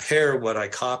 compare what I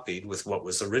copied with what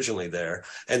was originally there,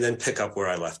 and then pick up where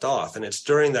I left off. And it's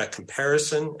during that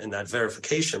comparison and that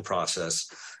verification process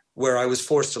where I was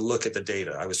forced to look at the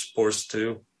data. I was forced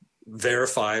to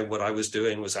verify what I was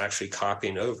doing was actually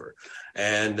copying over.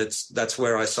 And that's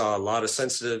where I saw a lot of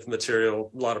sensitive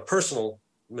material, a lot of personal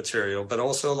material, but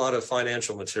also a lot of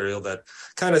financial material that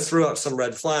kind of threw up some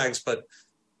red flags. But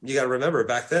you got to remember,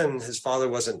 back then, his father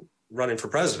wasn't running for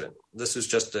president. This was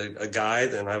just a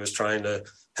guide, and I was trying to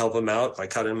help him out by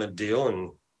cutting him a deal and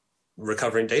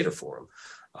recovering data for him.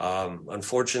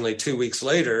 Unfortunately, 2 weeks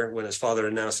later, when his father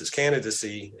announced his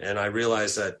candidacy, and I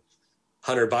realized that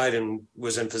Hunter Biden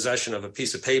was in possession of a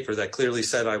piece of paper that clearly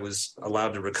said I was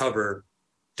allowed to recover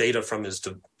data from his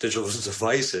digital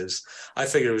devices, I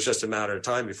figured it was just a matter of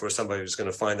time before somebody was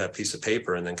going to find that piece of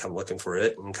paper and then come looking for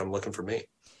it and come looking for me.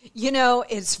 You know,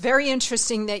 it's very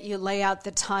interesting that you lay out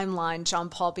the timeline, John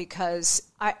Paul, because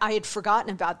I had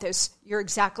forgotten about this. You're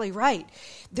exactly right.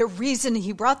 The reason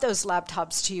he brought those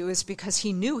laptops to you is because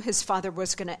he knew his father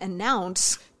was going to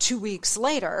announce 2 weeks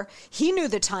later. He knew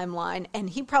the timeline, and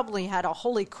he probably had a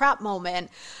holy crap moment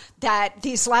that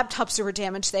these laptops were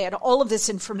damaged. They had all of this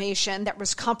information that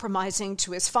was compromising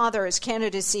to his father, his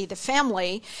candidacy, the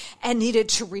family, and needed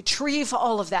to retrieve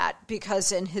all of that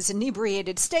because in his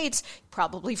inebriated states, he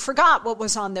probably forgot what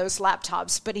was on those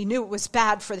laptops, but he knew it was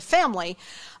bad for the family.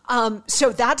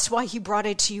 So that's why he brought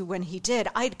it to you when he did.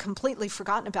 I'd completely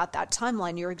forgotten about that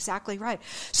timeline. You're exactly right.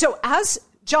 So as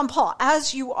John Paul,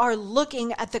 as you are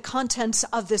looking at the contents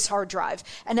of this hard drive,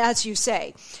 and as you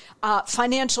say,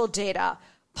 financial data,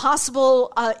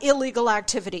 possible illegal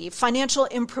activity, financial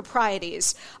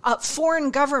improprieties, foreign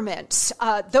governments,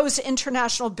 those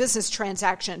international business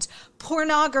transactions,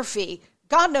 pornography,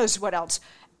 God knows what else.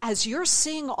 As you're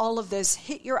seeing all of this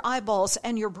hit your eyeballs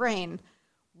and your brain,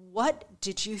 what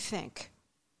did you think?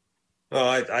 Well,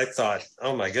 I thought,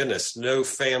 oh my goodness, no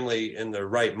family in their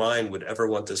right mind would ever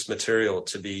want this material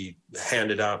to be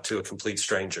handed out to a complete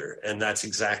stranger. And that's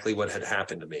exactly what had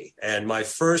happened to me. And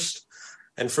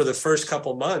for the first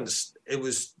couple months, it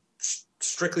was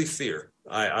strictly fear.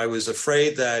 I was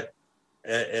afraid that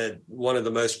one of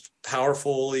the most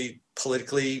powerfully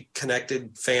politically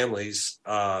connected families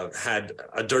had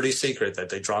a dirty secret that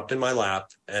they dropped in my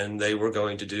lap, and they were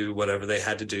going to do whatever they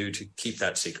had to do to keep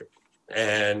that secret.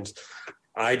 And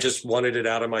I just wanted it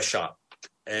out of my shop.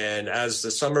 And as the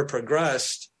summer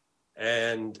progressed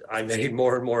and I made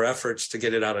more and more efforts to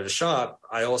get it out of the shop,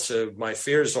 my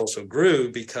fears also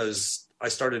grew because I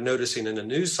started noticing in the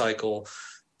news cycle,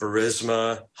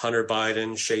 Burisma, Hunter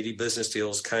Biden, shady business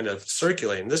deals kind of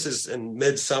circulating. This is in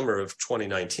midsummer of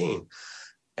 2019.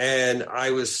 And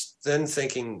I was then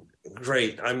thinking,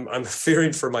 great, I'm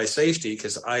fearing for my safety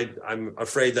because I'm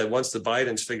afraid that once the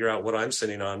Bidens figure out what I'm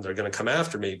sitting on, they're going to come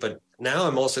after me. But now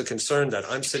I'm also concerned that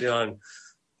I'm sitting on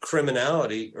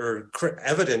criminality or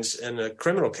evidence in a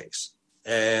criminal case.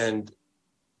 And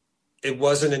it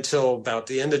wasn't until about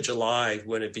the end of July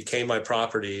when it became my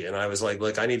property. And I was like,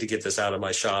 look, I need to get this out of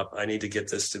my shop. I need to get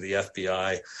this to the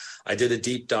FBI. I did a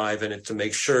deep dive in it to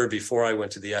make sure before I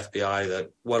went to the FBI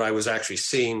that what I was actually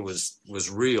seeing was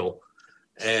real.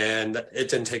 And it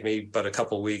didn't take me but a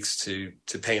couple of weeks to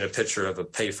paint a picture of a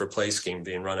pay-for-play scheme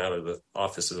being run out of the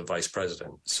office of the vice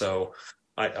president. So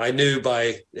I knew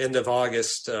by end of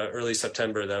August, early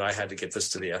September, that I had to get this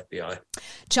to the FBI.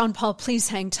 John Paul, please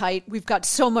hang tight. We've got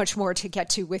so much more to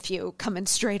get to with you coming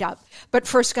straight up. But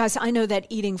first, guys, I know that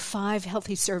eating 5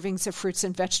 healthy servings of fruits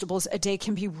and vegetables a day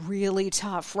can be really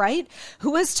tough, right?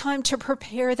 Who has time to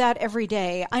prepare that every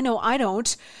day? I know I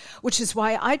don't, which is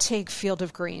why I take Field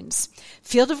of Greens.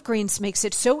 Field of Greens makes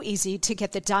it so easy to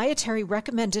get the dietary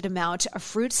recommended amount of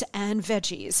fruits and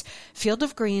veggies. Field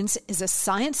of Greens is a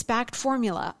science-backed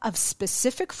formula of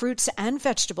specific fruits and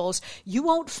vegetables you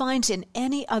won't find in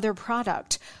any other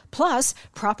product. Plus,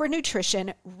 proper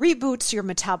nutrition reboots your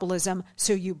metabolism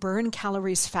so you burn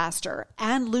calories faster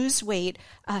and lose weight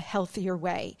a healthier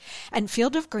way. And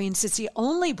Field of Greens is the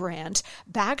only brand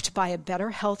backed by a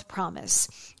better health promise.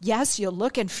 Yes, you'll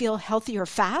look and feel healthier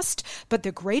fast, but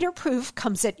the greater proof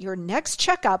comes at your next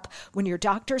checkup when your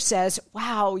doctor says,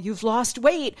 wow, you've lost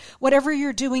weight. Whatever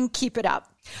you're doing, keep it up.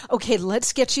 Okay,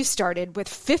 let's get you started with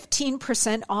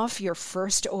 15% off your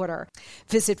first order.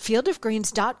 Visit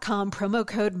fieldofgreens.com, promo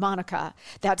code Monica.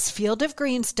 That's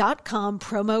fieldofgreens.com,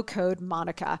 promo code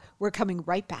Monica. We're coming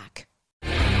right back.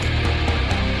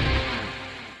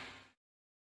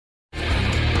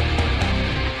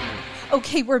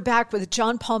 Okay, we're back with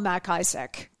John Paul Mac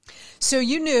Isaac. So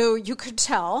you could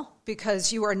tell,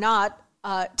 because you are not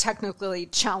technically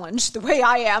challenged the way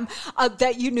I am,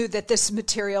 that you knew that this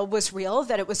material was real,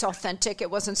 that it was authentic, it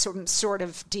wasn't some sort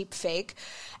of deep fake.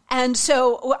 And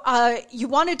so you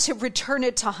wanted to return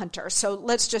it to Hunter. So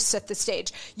let's just set the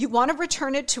stage. You want to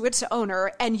return it to its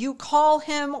owner, and you call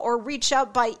him or reach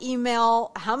out by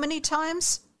email how many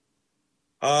times?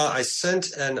 I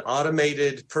sent an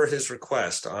automated, per his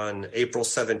request, on April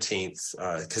 17th,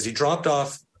 because he dropped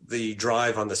off the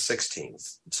drive on the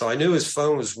 16th. So I knew his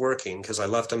phone was working because I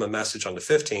left him a message on the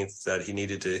 15th that he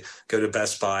needed to go to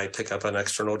Best Buy, pick up an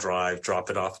external drive, drop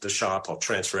it off at the shop. I'll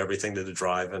transfer everything to the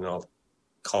drive and I'll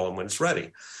call him when it's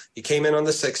ready. He came in on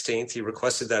the 16th. He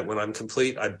requested that when I'm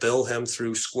complete, I bill him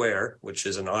through Square, which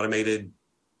is an automated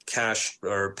cash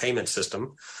or payment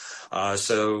system.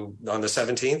 So on the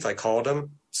 17th, I called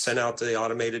him, sent out the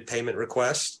automated payment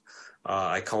request.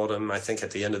 I called him, I think,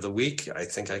 at the end of the week. I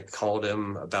think I called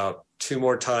him about 2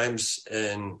 more times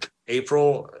in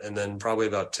April, and then probably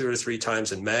about 2 or 3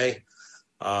 times in May.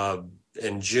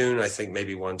 In June, I think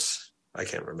maybe once. I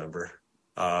can't remember.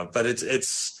 But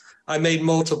I made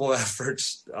multiple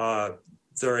efforts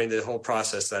during the whole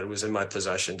process that it was in my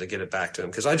possession to get it back to him,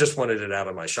 because I just wanted it out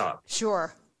of my shop.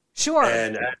 Sure.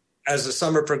 And as the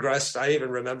summer progressed, I even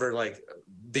remember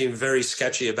being very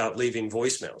sketchy about leaving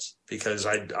voicemails, because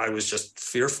I was just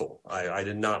fearful. I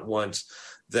did not want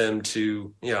them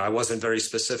to, I wasn't very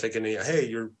specific in hey,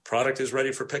 your product is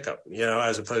ready for pickup,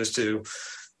 as opposed to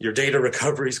your data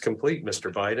recovery is complete,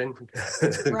 Mr. Biden.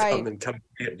 Right. come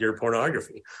get your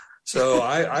pornography. So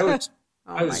I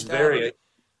was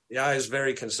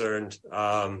very concerned.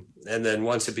 And then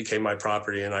once it became my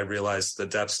property and I realized the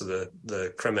depths of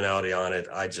the criminality on it,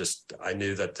 I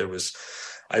knew that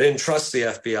I didn't trust the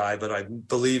FBI, but I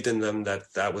believed in them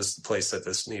that was the place that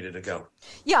this needed to go.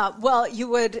 Yeah, well, you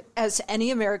would, as any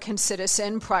American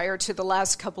citizen prior to the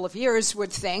last couple of years,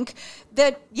 would think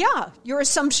that, your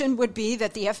assumption would be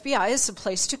that the FBI is the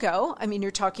place to go. I mean,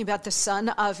 you're talking about the son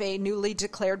of a newly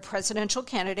declared presidential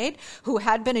candidate who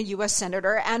had been a U.S.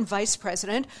 senator and vice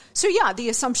president. So, the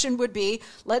assumption would be,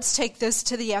 let's take this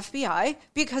to the FBI,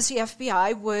 because the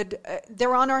FBI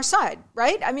they're on our side,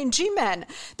 right? I mean, G-men,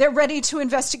 they're ready to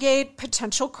investigate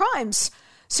potential crimes.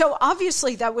 So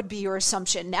obviously that would be your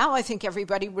assumption. Now I think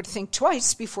everybody would think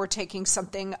twice before taking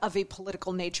something of a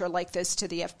political nature like this to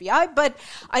the FBI, but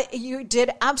you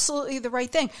did absolutely the right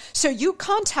thing. So you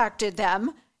contacted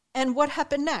them, and what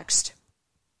happened next?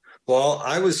 Well,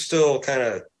 I was still kind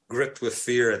of gripped with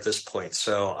fear at this point.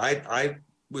 So I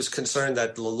was concerned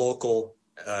that the local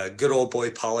good old boy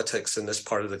politics in this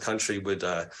part of the country would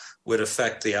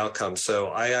affect the outcome. So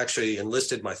I actually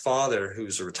enlisted my father,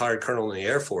 who's a retired colonel in the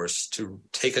Air Force, to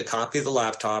take a copy of the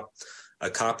laptop, a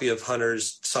copy of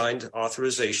Hunter's signed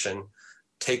authorization,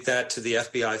 take that to the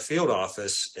FBI field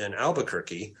office in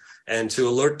Albuquerque, and to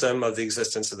alert them of the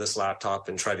existence of this laptop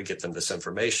and try to get them this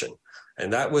information.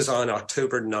 And that was on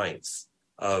October 9th.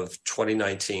 Of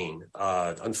 2019.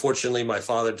 Unfortunately, my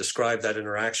father described that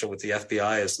interaction with the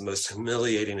FBI as the most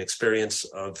humiliating experience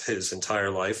of his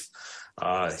entire life.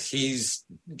 He's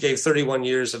gave 31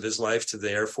 years of his life to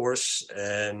the Air Force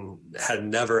and had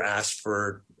never asked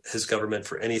for his government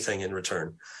for anything in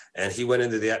return. And he went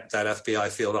into that FBI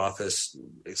field office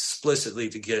explicitly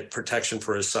to get protection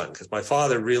for his son, because my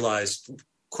father realized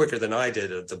quicker than I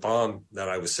did of the bomb that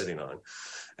I was sitting on.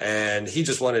 And he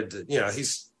just wanted to,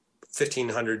 he's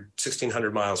 1,500,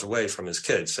 1,600 miles away from his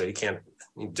kids, so he can't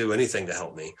do anything to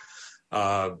help me.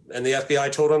 And the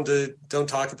FBI told him to don't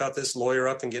talk about this, lawyer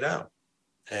up and get out.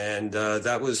 And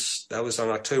that was on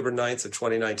October 9th of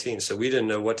 2019. So we didn't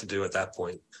know what to do at that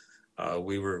point.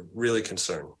 We were really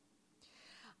concerned.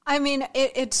 I mean,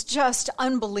 it's just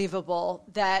unbelievable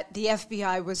that the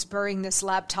FBI was burying this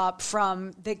laptop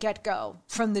from the get-go,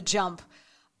 from the jump.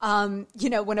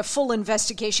 When a full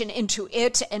investigation into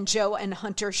it and Joe and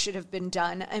Hunter should have been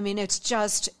done. I mean, it's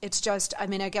just,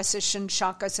 I guess it shouldn't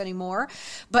shock us anymore.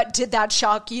 But did that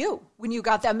shock you when you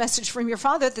got that message from your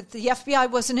father that the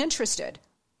FBI wasn't interested?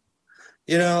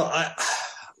 I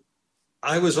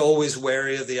was always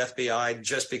wary of the FBI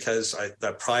just because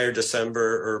that prior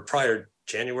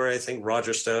January, I think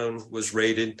Roger Stone was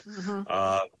raided.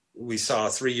 Mm-hmm. We saw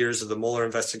 3 years of the Mueller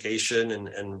investigation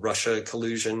and Russia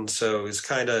collusion. So it's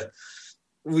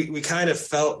we kind of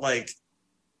felt like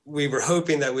we were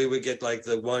hoping that we would get like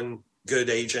the one good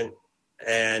agent.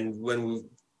 And when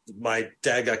my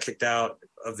dad got kicked out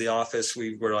of the office,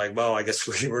 we were like, well, I guess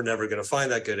we were never going to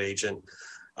find that good agent.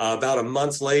 About a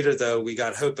month later, though, we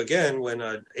got hope again when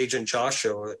Agent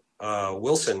Joshua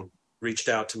Wilson reached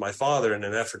out to my father in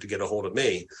an effort to get a hold of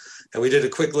me. And we did a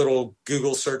quick little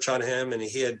Google search on him, and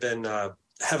he had been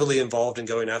heavily involved in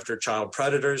going after child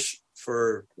predators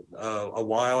for a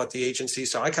while at the agency.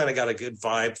 So I kind of got a good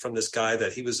vibe from this guy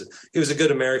that he was a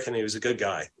good American. He was a good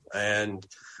guy. And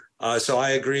so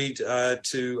I agreed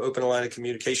to open a line of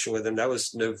communication with him. That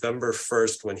was November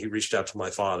 1st when he reached out to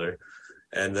my father.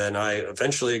 And then I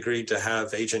eventually agreed to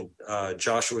have Agent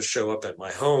Joshua show up at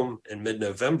my home in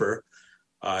mid-November.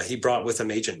 He brought with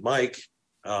him Agent Mike.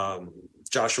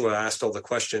 Joshua asked all the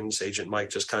questions. Agent Mike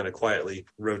just kind of quietly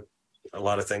wrote a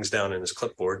lot of things down in his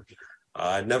clipboard.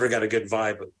 I never got a good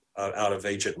vibe out of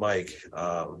Agent Mike.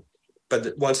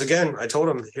 But once again, I told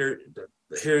him,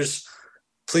 here's,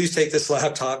 please take this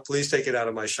laptop. Please take it out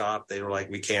of my shop. They were like,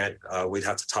 we can't. We'd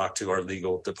have to talk to our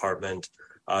legal department.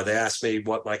 They asked me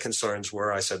what my concerns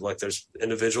were. I said, look, there's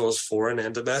individuals, foreign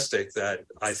and domestic, that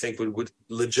I think would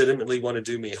legitimately want to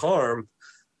do me harm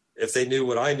if they knew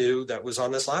what I knew that was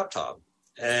on this laptop.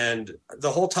 And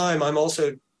the whole time I'm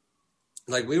also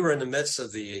like, we were in the midst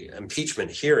of the impeachment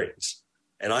hearings,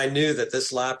 and I knew that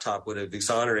this laptop would have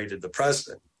exonerated the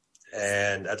president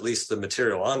and at least the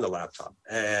material on the laptop.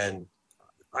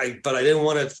 But I didn't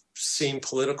want to seem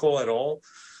political at all.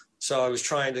 So I was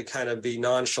trying to kind of be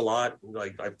nonchalant.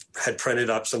 Like, I had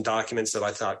printed up some documents that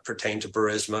I thought pertained to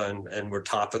Burisma and were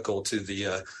topical to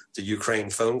the Ukraine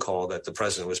phone call that the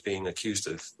president was being accused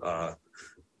of,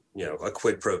 a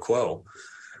quid pro quo.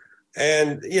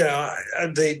 And,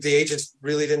 the agents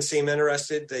really didn't seem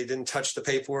interested. They didn't touch the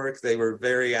paperwork. They were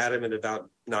very adamant about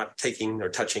not taking or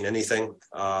touching anything.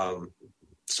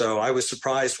 So I was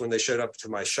surprised when they showed up to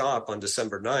my shop on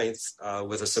December 9th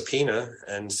with a subpoena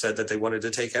and said that they wanted to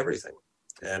take everything.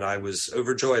 And I was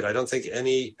overjoyed. I don't think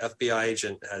any FBI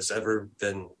agent has ever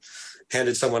been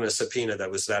handed someone a subpoena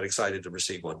that was that excited to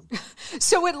receive one.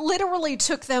 So it literally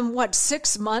took them,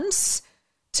 6 months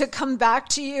to come back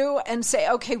to you and say,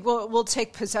 okay, we'll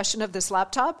take possession of this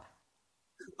laptop?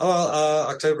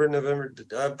 October, November,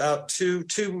 about two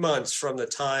months from the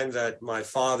time that my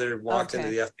father walked into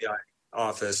the FBI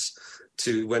office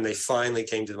to when they finally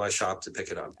came to my shop to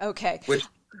pick it up. Okay. Which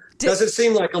doesn't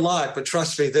seem like a lot, but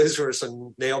trust me, those were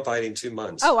some nail-biting 2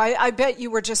 months. Oh, I bet you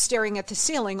were just staring at the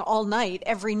ceiling all night,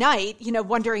 every night,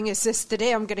 wondering, is this the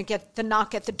day I'm going to get the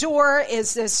knock at the door?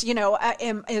 Is this,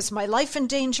 is my life in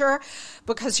danger?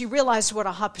 Because you realized what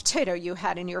a hot potato you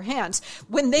had in your hands.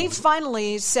 When they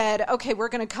finally said, okay, we're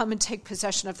going to come and take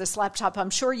possession of this laptop, I'm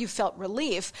sure you felt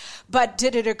relief. But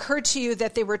did it occur to you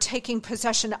that they were taking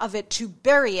possession of it to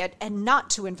bury it and not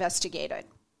to investigate it?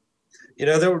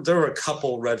 There were a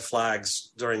couple red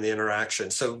flags during the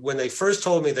interaction. So when they first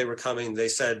told me they were coming, they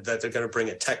said that they're going to bring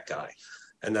a tech guy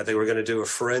and that they were going to do a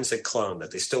forensic clone,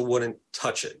 that they still wouldn't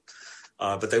touch it,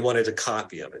 but they wanted a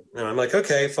copy of it. And I'm like,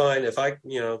 okay, fine. If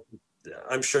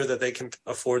I'm sure that they can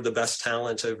afford the best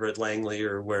talent over at Langley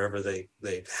or wherever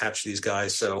they hatch these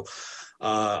guys. So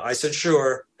I said,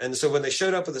 sure. And so when they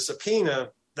showed up with a subpoena,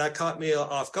 that caught me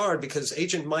off guard because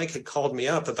Agent Mike had called me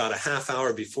up about a half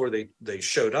hour before they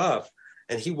showed up.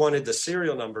 And he wanted the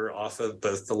serial number off of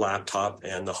both the laptop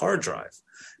and the hard drive.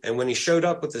 And when he showed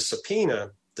up with the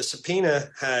subpoena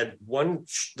had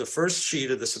the first sheet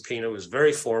of the subpoena was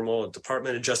very formal, a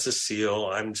Department of Justice seal.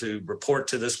 I'm to report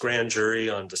to this grand jury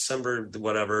on December,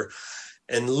 whatever.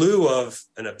 In lieu of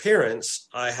an appearance,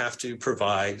 I have to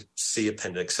provide C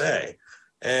Appendix A.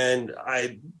 And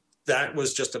that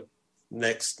was just the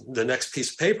next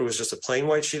piece of paper was just a plain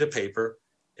white sheet of paper.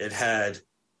 It had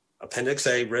Appendix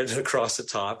A written across the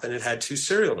top, and it had 2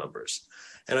 serial numbers.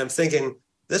 And I'm thinking,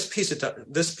 this piece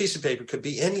of paper could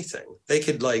be anything. They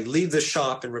could leave the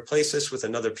shop and replace this with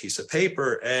another piece of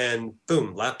paper, and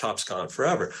boom, laptop's gone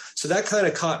forever. So that kind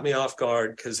of caught me off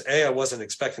guard because A, I wasn't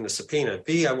expecting a subpoena.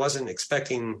 B, I wasn't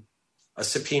expecting a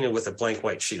subpoena with a blank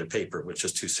white sheet of paper, which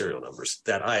is 2 serial numbers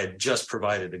that I had just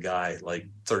provided a guy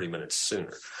 30 minutes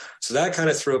sooner. So that kind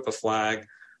of threw up a flag.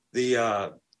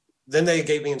 Then they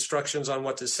gave me instructions on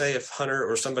what to say if Hunter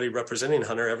or somebody representing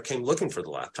Hunter ever came looking for the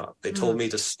laptop. They told me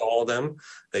to stall them.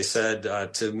 They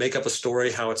said to make up a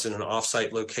story how it's in an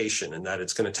offsite location and that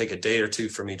it's going to take a day or 2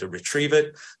 for me to retrieve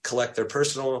it, collect their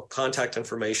personal contact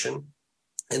information.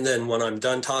 And then when I'm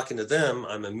done talking to them,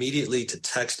 I'm immediately to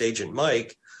text Agent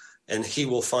Mike, and he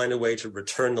will find a way to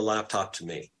return the laptop to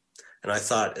me. And I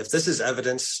thought, if this is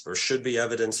evidence or should be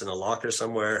evidence in a locker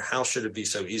somewhere, how should it be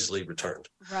so easily returned?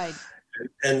 Right.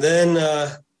 And then,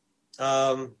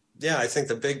 I think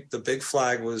the big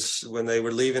flag was when they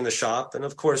were leaving the shop. And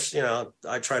of course,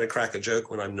 I try to crack a joke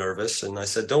when I'm nervous. And I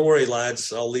said, don't worry,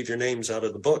 lads, I'll leave your names out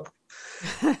of the book.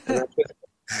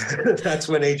 And that's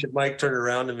when Agent Mike turned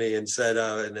around to me and said,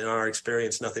 in our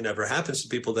experience, nothing ever happens to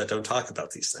people that don't talk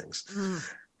about these things.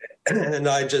 And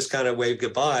I just kind of waved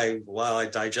goodbye while I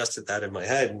digested that in my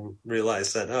head and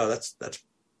realized that, that's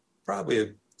probably a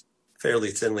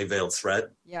fairly thinly veiled threat.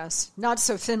 Yes, not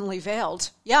so thinly veiled.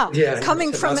 Yeah.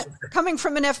 Coming from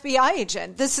an FBI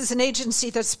agent. This is an agency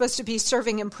that's supposed to be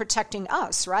serving and protecting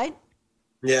us, right?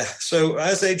 Yeah. So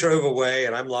as they drove away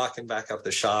and I'm locking back up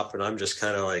the shop and I'm just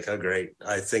kind of like, oh, great.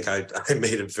 I think I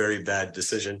made a very bad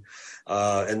decision.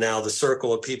 And now the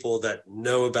circle of people that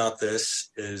know about this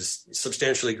is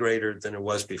substantially greater than it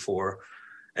was before.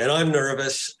 And I'm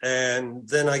nervous. And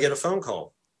then I get a phone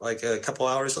call a couple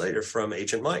hours later from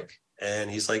Agent Mike.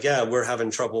 And he's like, yeah, we're having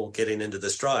trouble getting into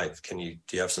this drive. Do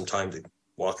you have some time to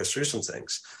walk us through some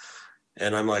things?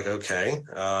 And I'm like, okay,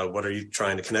 what are you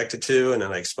trying to connect it to? And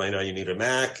then I explained, you need a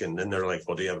Mac. And then they're like,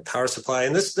 well, do you have a power supply?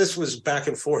 And this was back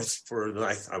and forth for,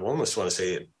 I almost want to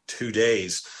say 2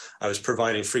 days. I was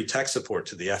providing free tech support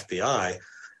to the FBI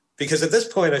because at this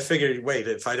point I figured, wait,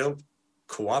 if I don't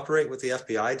cooperate with the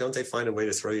FBI, don't they find a way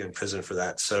to throw you in prison for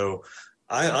that? So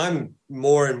I'm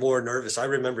more and more nervous. I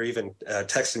remember even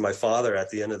texting my father at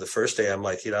the end of the first day. I'm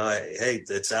like, hey,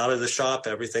 it's out of the shop.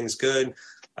 Everything's good.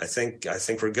 I think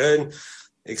we're good.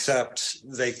 Except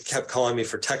they kept calling me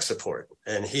for tech support.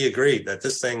 And he agreed that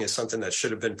this thing is something that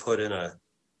should have been put in an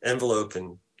envelope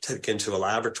and taken to a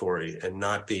laboratory and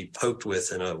not be poked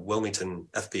with in a Wilmington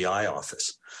FBI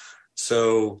office.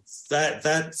 So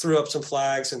that threw up some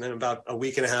flags. And then about a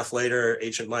week and a half later,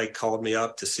 Agent Mike called me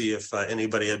up to see if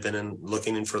anybody had been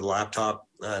looking in for the laptop.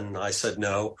 And I said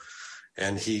no.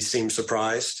 And he seemed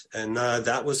surprised. And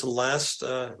that was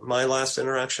my last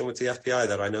interaction with the FBI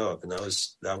that I know of. And that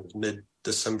was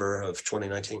mid-December of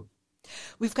 2019.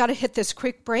 We've got to hit this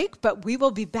quick break, but we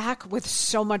will be back with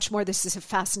so much more. This is a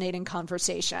fascinating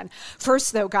conversation.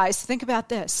 First, though, guys, think about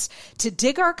this. To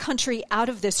dig our country out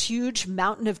of this huge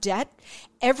mountain of debt,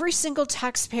 every single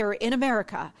taxpayer in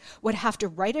America would have to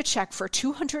write a check for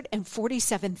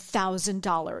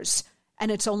 $247,000.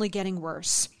 And it's only getting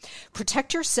worse.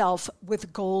 Protect yourself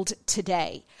with gold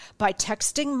today by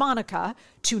texting Monica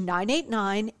to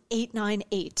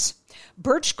 989-898.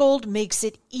 Birch Gold makes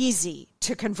it easy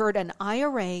to convert an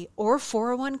IRA or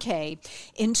 401k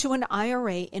into an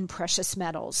IRA in precious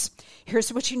metals.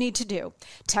 Here's what you need to do.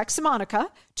 Text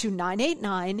Monica to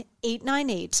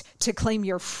 989-898 to claim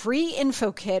your free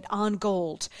info kit on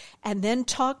gold, and then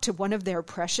talk to one of their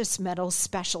precious metals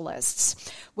specialists.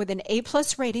 With an A+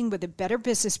 rating with the Better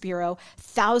Business Bureau,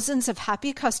 thousands of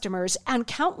happy customers, and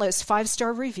countless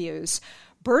 5-star reviews,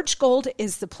 Birch Gold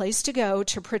is the place to go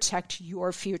to protect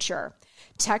your future.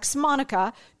 Text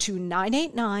Monica to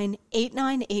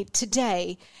 989-898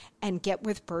 today and get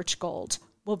with Birch Gold.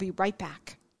 We'll be right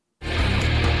back.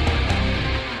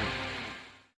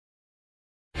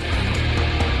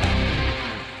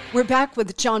 We're back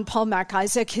with John Paul Mac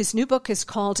Isaac. His new book is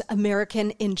called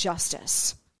American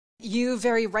Injustice. You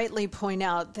very rightly point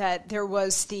out that there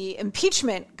was the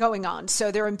impeachment going on. So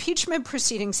there are impeachment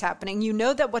proceedings happening. You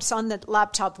know that what's on the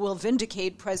laptop will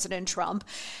vindicate President Trump,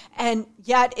 and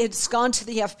yet it's gone to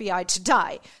the FBI to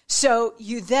die. So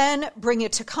you then bring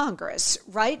it to Congress,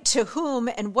 right? To whom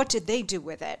and what did they do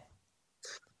with it?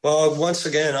 Well, once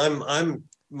again,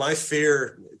 my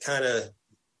fear kind of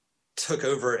took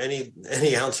over any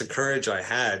ounce of courage I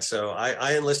had. So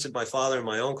I enlisted my father and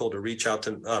my uncle to reach out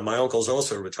to, my uncle's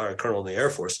also a retired colonel in the Air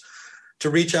Force,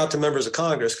 to reach out to members of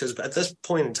Congress, because at this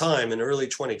point in time, in early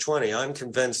 2020, I'm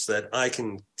convinced that I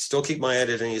can still keep my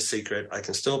identity a secret. I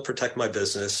can still protect my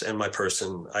business and my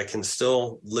person. I can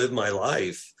still live my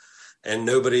life, and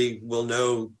nobody will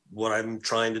know what I'm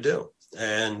trying to do.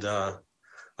 And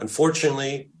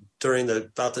unfortunately, during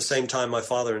about the same time my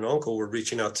father and uncle were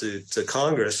reaching out to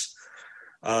Congress,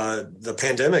 the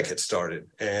pandemic had started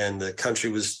and the country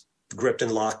was gripped in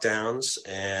lockdowns.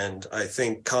 And I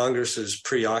think Congress is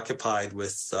preoccupied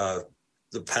with the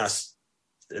past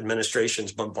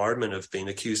administration's bombardment of being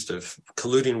accused of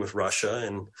colluding with Russia.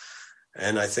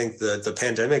 And I think the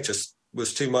pandemic just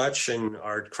was too much, and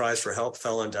our cries for help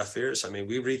fell on deaf ears. I mean,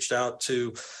 we reached out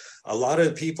to a lot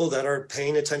of people that are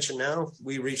paying attention now.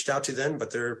 We reached out to them, but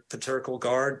their patriarchal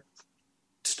guard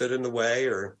stood in the way,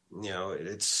 or,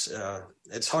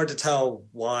 it's hard to tell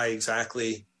why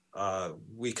exactly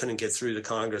we couldn't get through to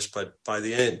Congress. But by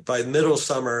middle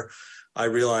summer, I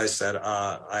realized that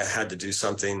I had to do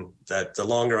something, that the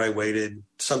longer I waited,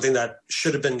 something that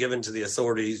should have been given to the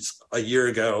authorities a year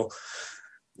ago,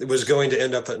 it was going to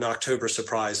end up an October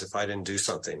surprise if I didn't do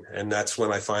something. And that's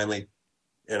when I finally,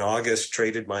 in August,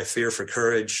 traded my fear for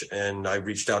courage. And I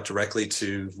reached out directly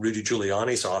to Rudy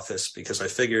Giuliani's office, because I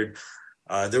figured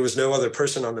there was no other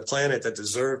person on the planet that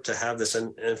deserved to have this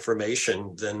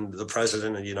information than the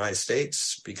president of the United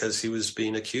States, because he was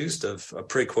being accused of a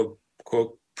quid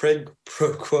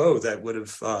pro quo that would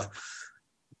have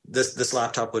this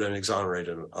laptop would have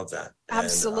exonerated him of that.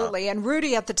 Absolutely. And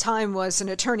Rudy at the time was an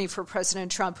attorney for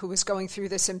President Trump who was going through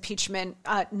this impeachment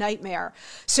nightmare.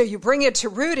 So you bring it to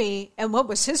Rudy, and what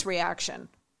was his reaction?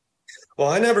 Well,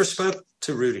 I never spoke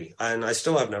to Rudy, and I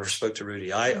still have never spoke to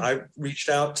Rudy. I reached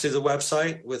out to the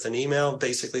website with an email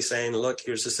basically saying, look,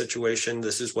 here's the situation.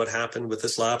 This is what happened with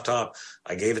this laptop.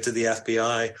 I gave it to the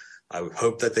FBI. I would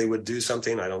hope that they would do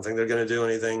something. I don't think they're going to do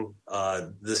anything.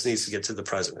 This needs to get to the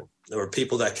president, or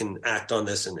people that can act on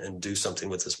this and do something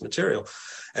with this material.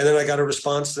 And then I got a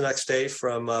response the next day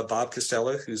from Bob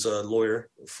Costello, who's a lawyer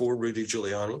for Rudy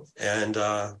Giuliani. And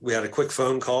we had a quick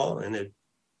phone call, and it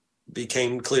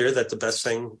became clear that the best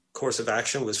course of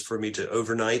action was for me to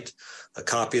overnight a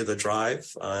copy of the drive,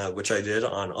 which I did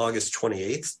on August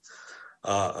 28th.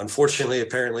 Unfortunately,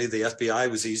 apparently the FBI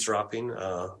was eavesdropping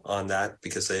on that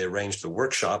because they arranged a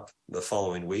workshop the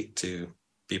following week to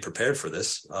be prepared for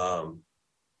this.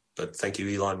 But thank you,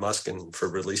 Elon Musk, and for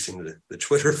releasing the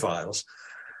Twitter files.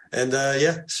 And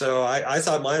so I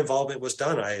thought my involvement was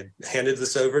done. I handed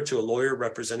this over to a lawyer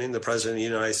representing the President of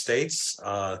the United States,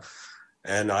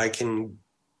 and I can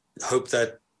hope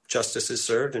that justice is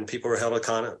served and people are held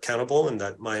accountable and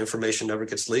that my information never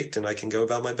gets leaked and I can go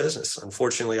about my business.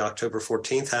 Unfortunately, October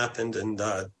 14th happened and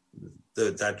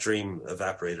that dream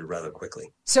evaporated rather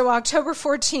quickly. So October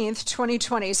 14th,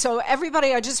 2020. So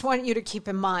everybody, I just want you to keep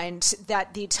in mind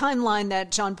that the timeline that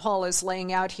John Paul is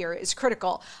laying out here is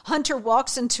critical. Hunter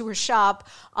walks into a shop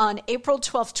on April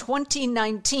 12th,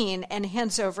 2019 and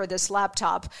hands over this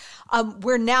laptop.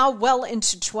 We're now well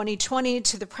into 2020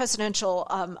 to the presidential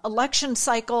election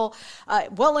cycle,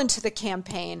 well into the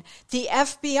campaign. The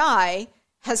FBI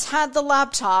has had the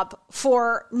laptop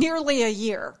for nearly a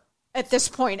year at this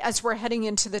point as we're heading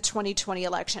into the 2020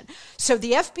 election. So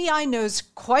the FBI knows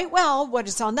quite well what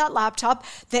is on that laptop.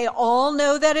 They all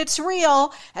know that it's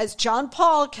real. As John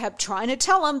Paul kept trying to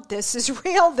tell them, this is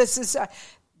real.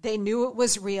 They knew it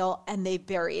was real and they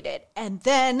buried it. And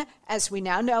then, as we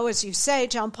now know, as you say,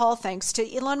 John Paul, thanks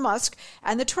to Elon Musk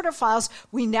and the Twitter files,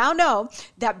 we now know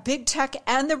that big tech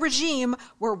and the regime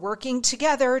were working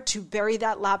together to bury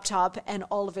that laptop and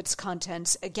all of its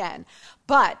contents again.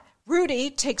 But Rudy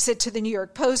takes it to the New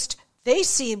York Post. They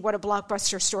see what a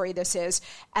blockbuster story this is,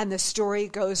 and the story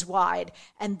goes wide.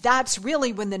 And that's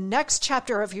really when the next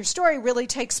chapter of your story really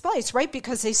takes place, right?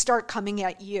 Because they start coming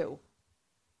at you.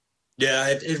 Yeah,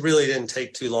 it really didn't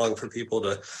take too long for people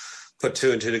to put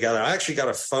two and two together. I actually got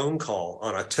a phone call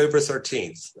on October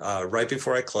 13th, right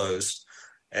before I closed.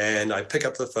 And I pick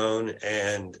up the phone,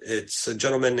 and it's a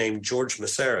gentleman named George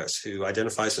Maceras, who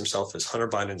identifies himself as Hunter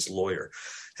Biden's lawyer.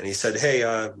 And he said,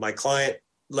 hey, my client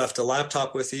left a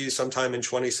laptop with you sometime in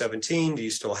 2017. Do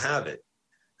you still have it?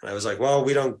 And I was like, well,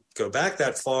 we don't go back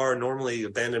that far. Normally,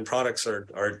 abandoned products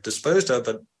are disposed of,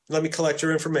 but let me collect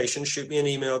your information. Shoot me an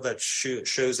email that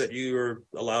shows that you are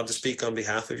allowed to speak on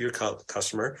behalf of your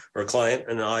customer or client,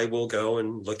 and I will go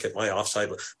and look at my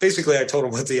offsite. Basically, I told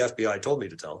him what the FBI told me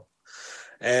to tell him.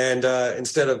 And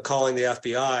instead of calling the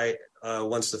FBI,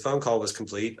 once the phone call was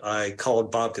complete, I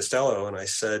called Bob Costello and I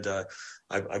said,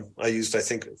 I used, I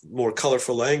think, more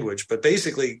colorful language, but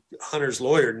basically Hunter's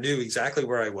lawyer knew exactly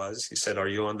where I was. He said, are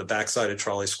you on the backside of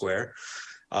Trolley Square?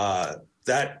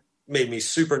 That made me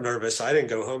super nervous. I didn't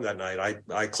go home that night.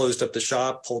 I closed up the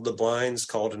shop, pulled the blinds,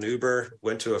 called an Uber,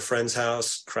 went to a friend's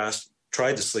house,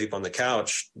 tried to sleep on the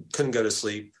couch, couldn't go to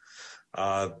sleep.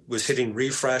 Was hitting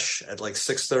refresh at like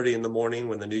 6:30 in the morning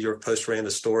when the New York Post ran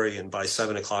the story. And by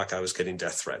 7 o'clock, I was getting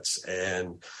death threats.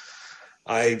 And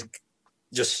I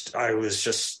was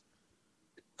just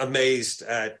amazed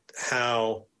at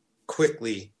how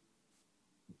quickly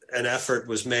an effort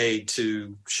was made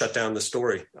to shut down the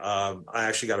story. I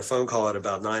actually got a phone call at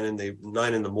about 9 in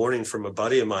the morning from a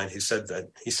buddy of mine who said,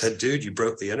 dude, you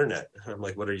broke the internet. And I'm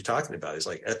like, what are you talking about? He's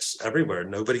like, it's everywhere.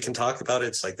 Nobody can talk about it.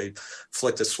 It's like they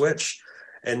flicked a switch.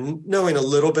 And knowing a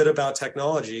little bit about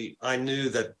technology, I knew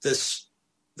that this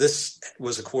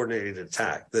was a coordinated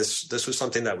attack. This was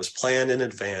something that was planned in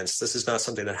advance. This is not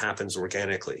something that happens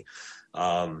organically.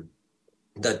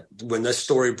 That when this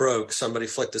story broke, somebody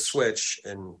flicked a switch,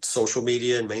 and social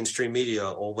media and mainstream media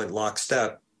all went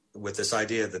lockstep with this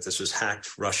idea that this was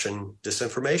hacked Russian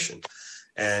disinformation.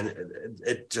 And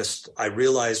I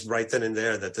realized right then and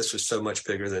there that this was so much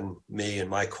bigger than me and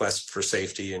my quest for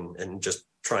safety and just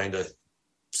trying to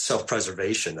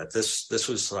self-preservation, that this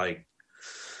was like,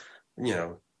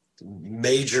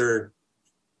 major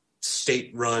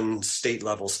state-run,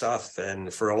 state-level stuff.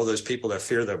 And for all those people that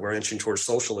fear that we're inching towards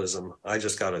socialism, I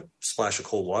just got a splash of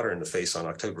cold water in the face on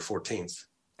October 14th.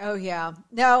 Oh, yeah.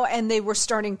 No, and they were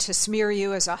starting to smear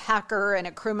you as a hacker and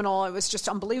a criminal. It was just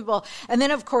unbelievable. And then,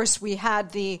 of course, we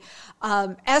had the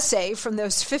essay from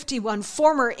those 51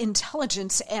 former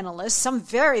intelligence analysts, some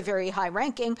very, very high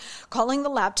ranking, calling the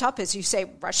laptop, as you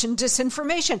say, Russian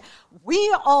disinformation.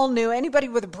 We all knew, anybody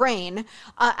with a brain,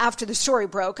 after the story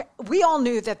broke, we all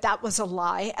knew that that was a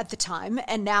lie at the time.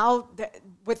 And now,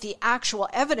 with the actual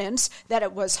evidence that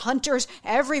it was Hunter's,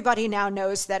 everybody now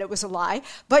knows that it was a lie.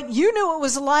 But you knew it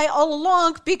was a lie all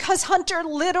along because Hunter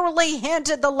literally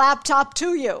handed the laptop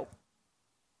to you.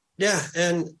 Yeah,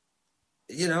 and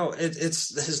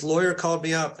it's his lawyer called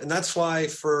me up, and that's why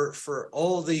for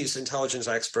all these intelligence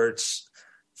experts,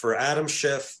 for Adam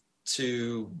Schiff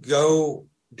to go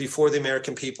before the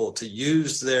American people, to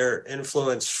use their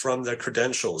influence from their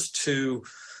credentials to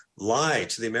lie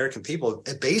to the American people,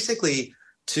 basically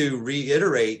to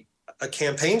reiterate a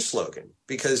campaign slogan,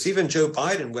 because even Joe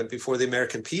Biden went before the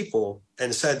American people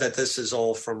and said that this is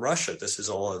all from Russia. This is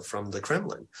all from the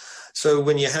Kremlin. So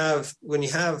when you have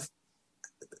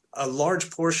a large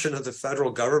portion of the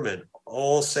federal government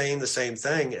all saying the same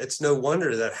thing, it's no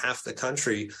wonder that half the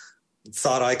country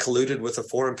thought I colluded with a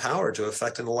foreign power to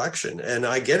affect an election. And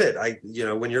I get it.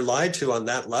 When you're lied to on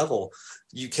that level,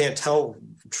 you can't tell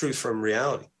truth from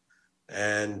reality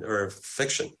or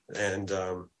fiction. And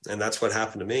that's what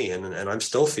happened to me. And I'm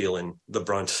still feeling the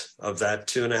brunt of that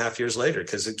 2.5 years later,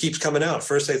 because it keeps coming out.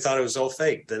 First, they thought it was all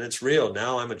fake. Then it's real.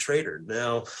 Now I'm a traitor.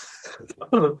 Now,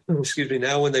 excuse me.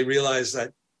 Now, when they realize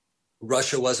that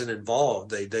Russia wasn't involved,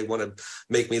 they want to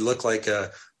make me look like a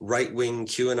right-wing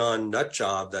QAnon nut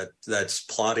job that's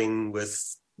plotting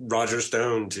with Roger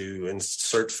Stone to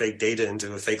insert fake data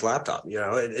into a fake laptop.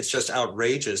 It's just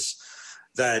outrageous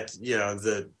that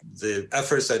the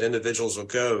efforts that individuals will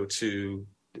go to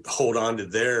hold on to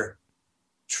their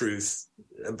truth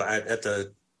at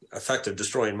the effect of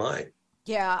destroying mine.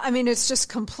 Yeah, I mean, it's just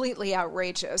completely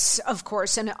outrageous, of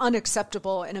course, and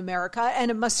unacceptable in America.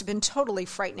 And it must have been totally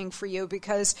frightening for you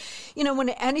because, when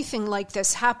anything like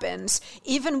this happens,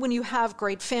 even when you have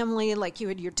great family like you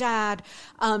and your dad,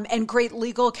 and great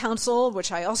legal counsel,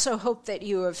 which I also hope that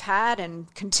you have had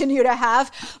and continue to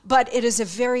have, but it is a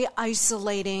very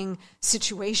isolating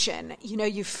situation.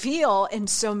 You feel in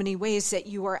so many ways that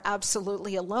you are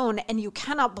absolutely alone and you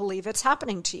cannot believe it's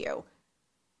happening to you.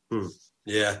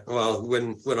 Yeah. Well,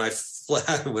 when I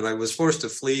was forced to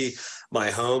flee my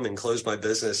home and close my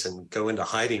business and go into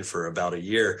hiding for about a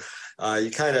year, you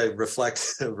kind of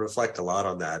reflect a lot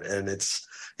on that. And it's,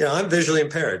 I'm visually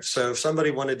impaired. So if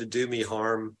somebody wanted to do me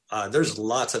harm, there's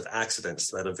lots of accidents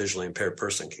that a visually impaired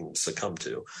person can succumb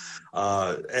to.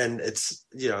 And it's,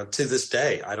 to this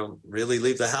day, I don't really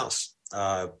leave the house.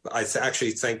 I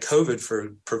actually thank COVID for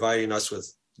providing us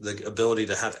with the ability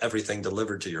to have everything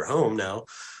delivered to your home now.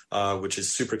 Which is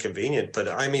super convenient, but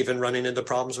I'm even running into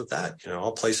problems with that.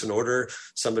 I'll place an order,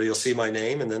 somebody will see my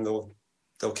name, and then they'll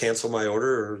cancel my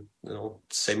order, or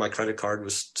say my credit card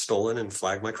was stolen and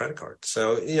flag my credit card.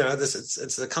 So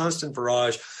it's a constant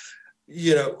barrage.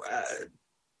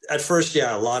 At first,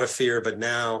 a lot of fear, but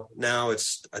now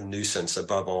it's a nuisance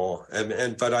above all.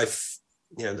 But I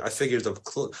figure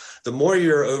the more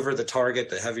you're over the target,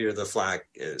 the heavier the flak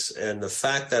is. And the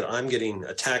fact that I'm getting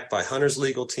attacked by Hunter's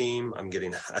legal team, I'm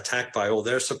getting attacked by all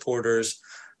their supporters,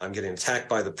 I'm getting attacked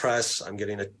by the press, I'm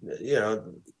getting,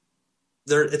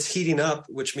 it's heating up,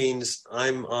 which means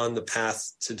I'm on the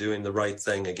path to doing the right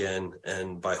thing again,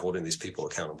 and by holding these people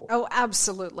accountable. Oh,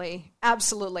 absolutely.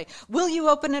 Absolutely. Will you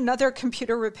open another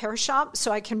computer repair shop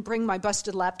so I can bring my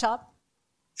busted laptop?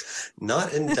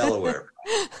 Not in Delaware.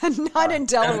 Not in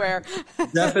Delaware.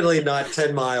 Definitely not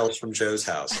 10 miles from Joe's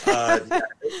house.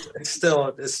 It's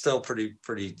still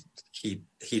pretty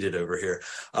heated over here.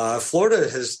 Florida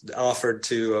has offered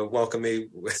to welcome me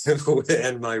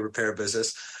and my repair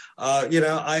business. I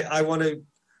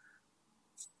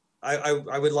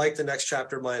would like the next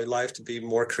chapter of my life to be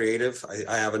more creative.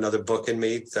 I have another book in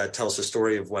me that tells the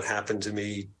story of what happened to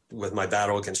me with my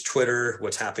battle against Twitter,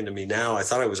 what's happened to me now. I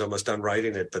thought I was almost done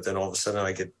writing it, but then all of a sudden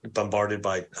I get bombarded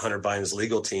by Hunter Biden's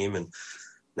legal team, and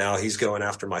now he's going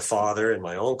after my father and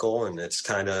my uncle, and it's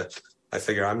kind of, I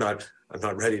figure I'm not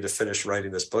ready to finish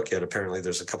writing this book yet. Apparently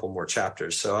there's a couple more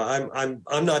chapters. So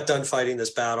I'm not done fighting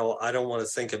this battle. I don't want to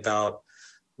think about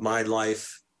my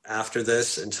life after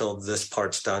this until this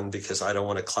part's done, because I don't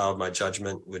want to cloud my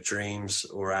judgment with dreams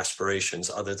or aspirations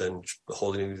other than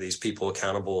holding these people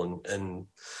accountable and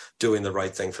doing the right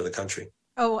thing for the country.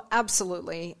 Oh,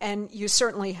 absolutely. And you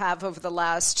certainly have over the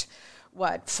last,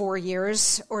 4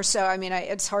 years or so. I mean,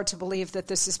 it's hard to believe that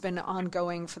this has been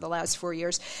ongoing for the last 4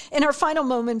 years. In our final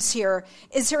moments here,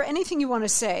 is there anything you want to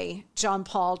say, John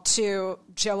Paul, to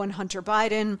Joe and Hunter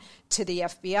Biden, to the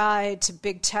FBI, to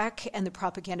big tech and the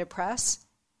propaganda press?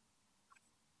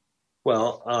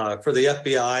 Well, for the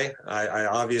FBI, I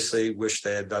obviously wish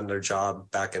they had done their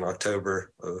job back in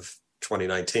October of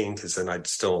 2019, because then I'd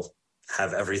still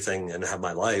have everything and have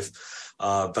my life.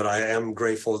 But I am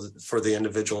grateful for the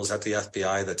individuals at the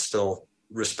FBI that still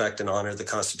respect and honor the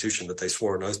Constitution that they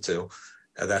swore an oath to,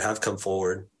 that have come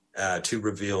forward to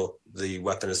reveal the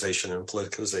weaponization and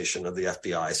politicalization of the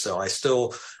FBI.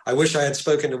 So I wish I had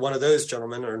spoken to one of those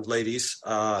gentlemen or ladies.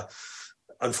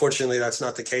 Unfortunately, that's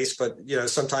not the case, but,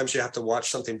 sometimes you have to watch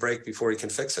something break before you can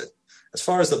fix it. As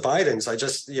far as the Bidens,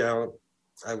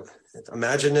 I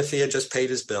imagine if he had just paid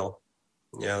his bill,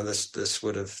 this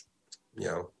would have,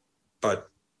 but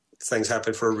things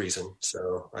happen for a reason.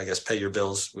 So I guess pay your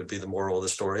bills would be the moral of the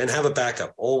story, and have a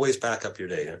backup. Always back up your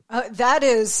data. That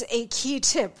is a key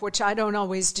tip, which I don't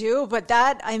always do. But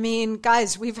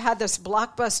guys, we've had this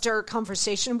blockbuster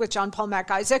conversation with John Paul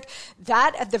Mac Isaac.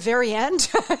 That at the very end,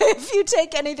 if you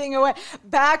take anything away,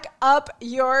 back up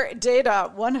your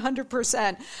data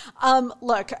 100%.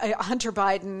 Look, Hunter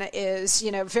Biden is,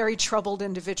 very troubled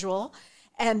individual.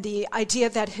 And the idea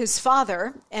that his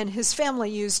father and his family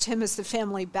used him as the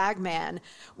family bagman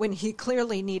when he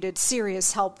clearly needed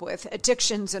serious help with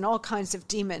addictions and all kinds of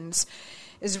demons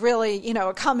is really,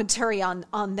 a commentary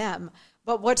on them.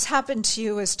 But what's happened to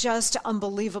you is just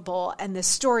unbelievable, and this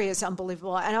story is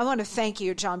unbelievable. And I want to thank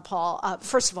you, John Paul,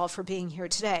 first of all, for being here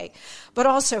today, but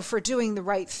also for doing the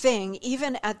right thing,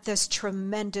 even at this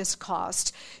tremendous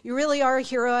cost. You really are a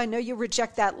hero. I know you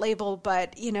reject that label,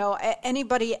 but,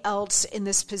 anybody else in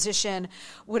this position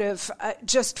would have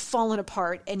just fallen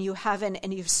apart, and you haven't,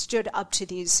 and you've stood up to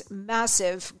these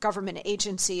massive government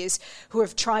agencies who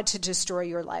have tried to destroy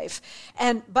your life.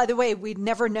 And by the way, we'd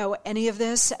never know any of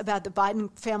this about the Biden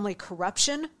family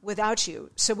corruption without you.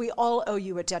 So we all owe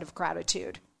you a debt of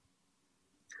gratitude.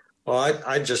 Well,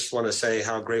 I just want to say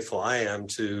how grateful I am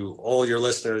to all your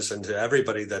listeners and to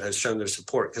everybody that has shown their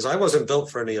support, because I wasn't built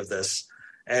for any of this.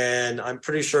 And I'm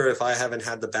pretty sure if I haven't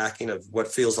had the backing of what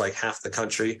feels like half the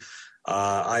country,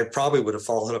 I probably would have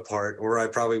fallen apart, or I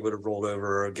probably would have rolled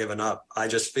over or given up. I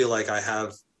just feel like I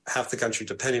have half the country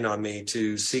depending on me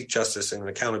to seek justice and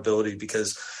accountability,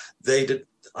 because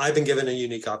I've been given a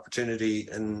unique opportunity,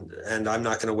 and I'm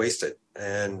not going to waste it.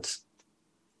 And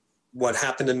what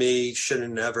happened to me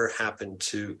shouldn't ever happen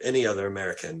to any other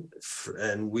American.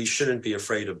 And we shouldn't be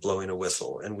afraid of blowing a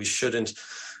whistle, and we shouldn't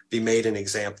be made an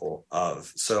example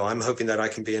of. So I'm hoping that I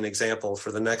can be an example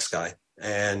for the next guy.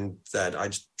 And that I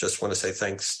just want to say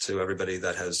thanks to everybody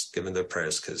that has given their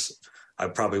prayers, because I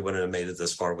probably wouldn't have made it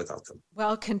this far without them.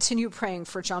 Well, continue praying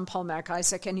for John Paul Mac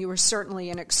Isaac, and you are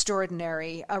certainly an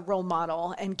extraordinary role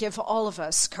model, and give all of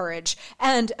us courage.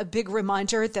 And a big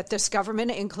reminder that this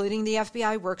government, including the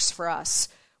FBI, works for us.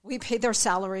 We pay their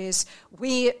salaries,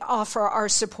 we offer our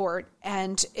support,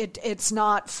 and it's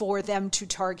not for them to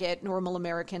target normal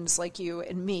Americans like you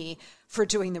and me for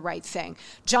doing the right thing.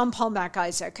 John Paul Mac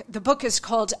Isaac. The book is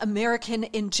called American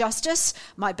Injustice,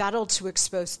 My Battle to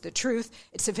Expose the Truth.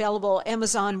 It's available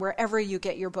Amazon, wherever you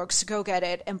get your books. Go get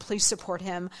it, and please support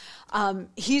him.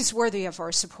 He's worthy of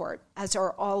our support, as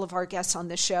are all of our guests on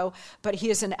this show, but he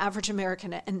is an average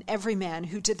American and every man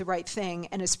who did the right thing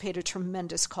and has paid a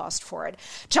tremendous cost for it.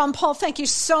 John Paul, thank you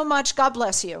so much. God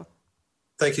bless you.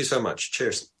 Thank you so much.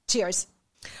 Cheers. Cheers.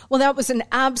 Well, that was an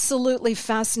absolutely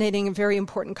fascinating and very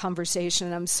important conversation,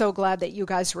 and I'm so glad that you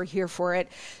guys were here for it.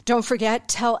 Don't forget,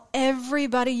 tell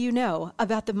everybody you know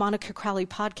about the Monica Crowley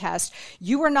podcast.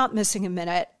 You are not missing a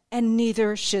minute, and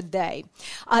neither should they.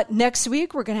 Next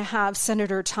week, we're going to have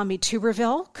Senator Tommy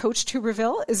Tuberville. Coach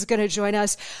Tuberville is going to join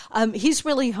us. He's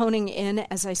really honing in,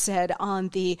 as I said, on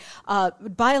the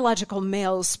biological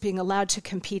males being allowed to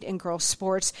compete in girls'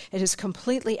 sports. It is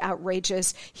completely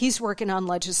outrageous. He's working on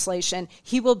legislation.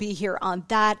 He will be here on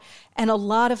that and a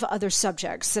lot of other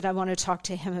subjects that I want to talk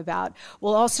to him about.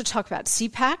 We'll also talk about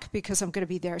CPAC, because I'm going to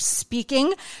be there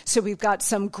speaking. So we've got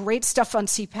some great stuff on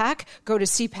CPAC. Go to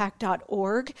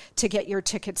cpac.org to get your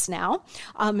tickets now.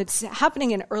 It's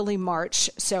happening in early March,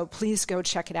 so please go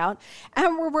check it out.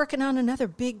 And we're working on another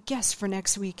big guest for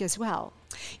next week as well.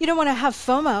 You don't want to have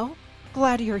FOMO?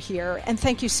 Glad you're here, and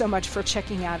thank you so much for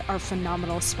checking out our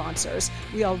phenomenal sponsors.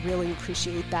 We all really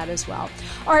appreciate that as well.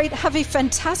 All right, have a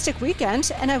fantastic weekend,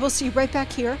 and I will see you right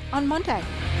back here on Monday.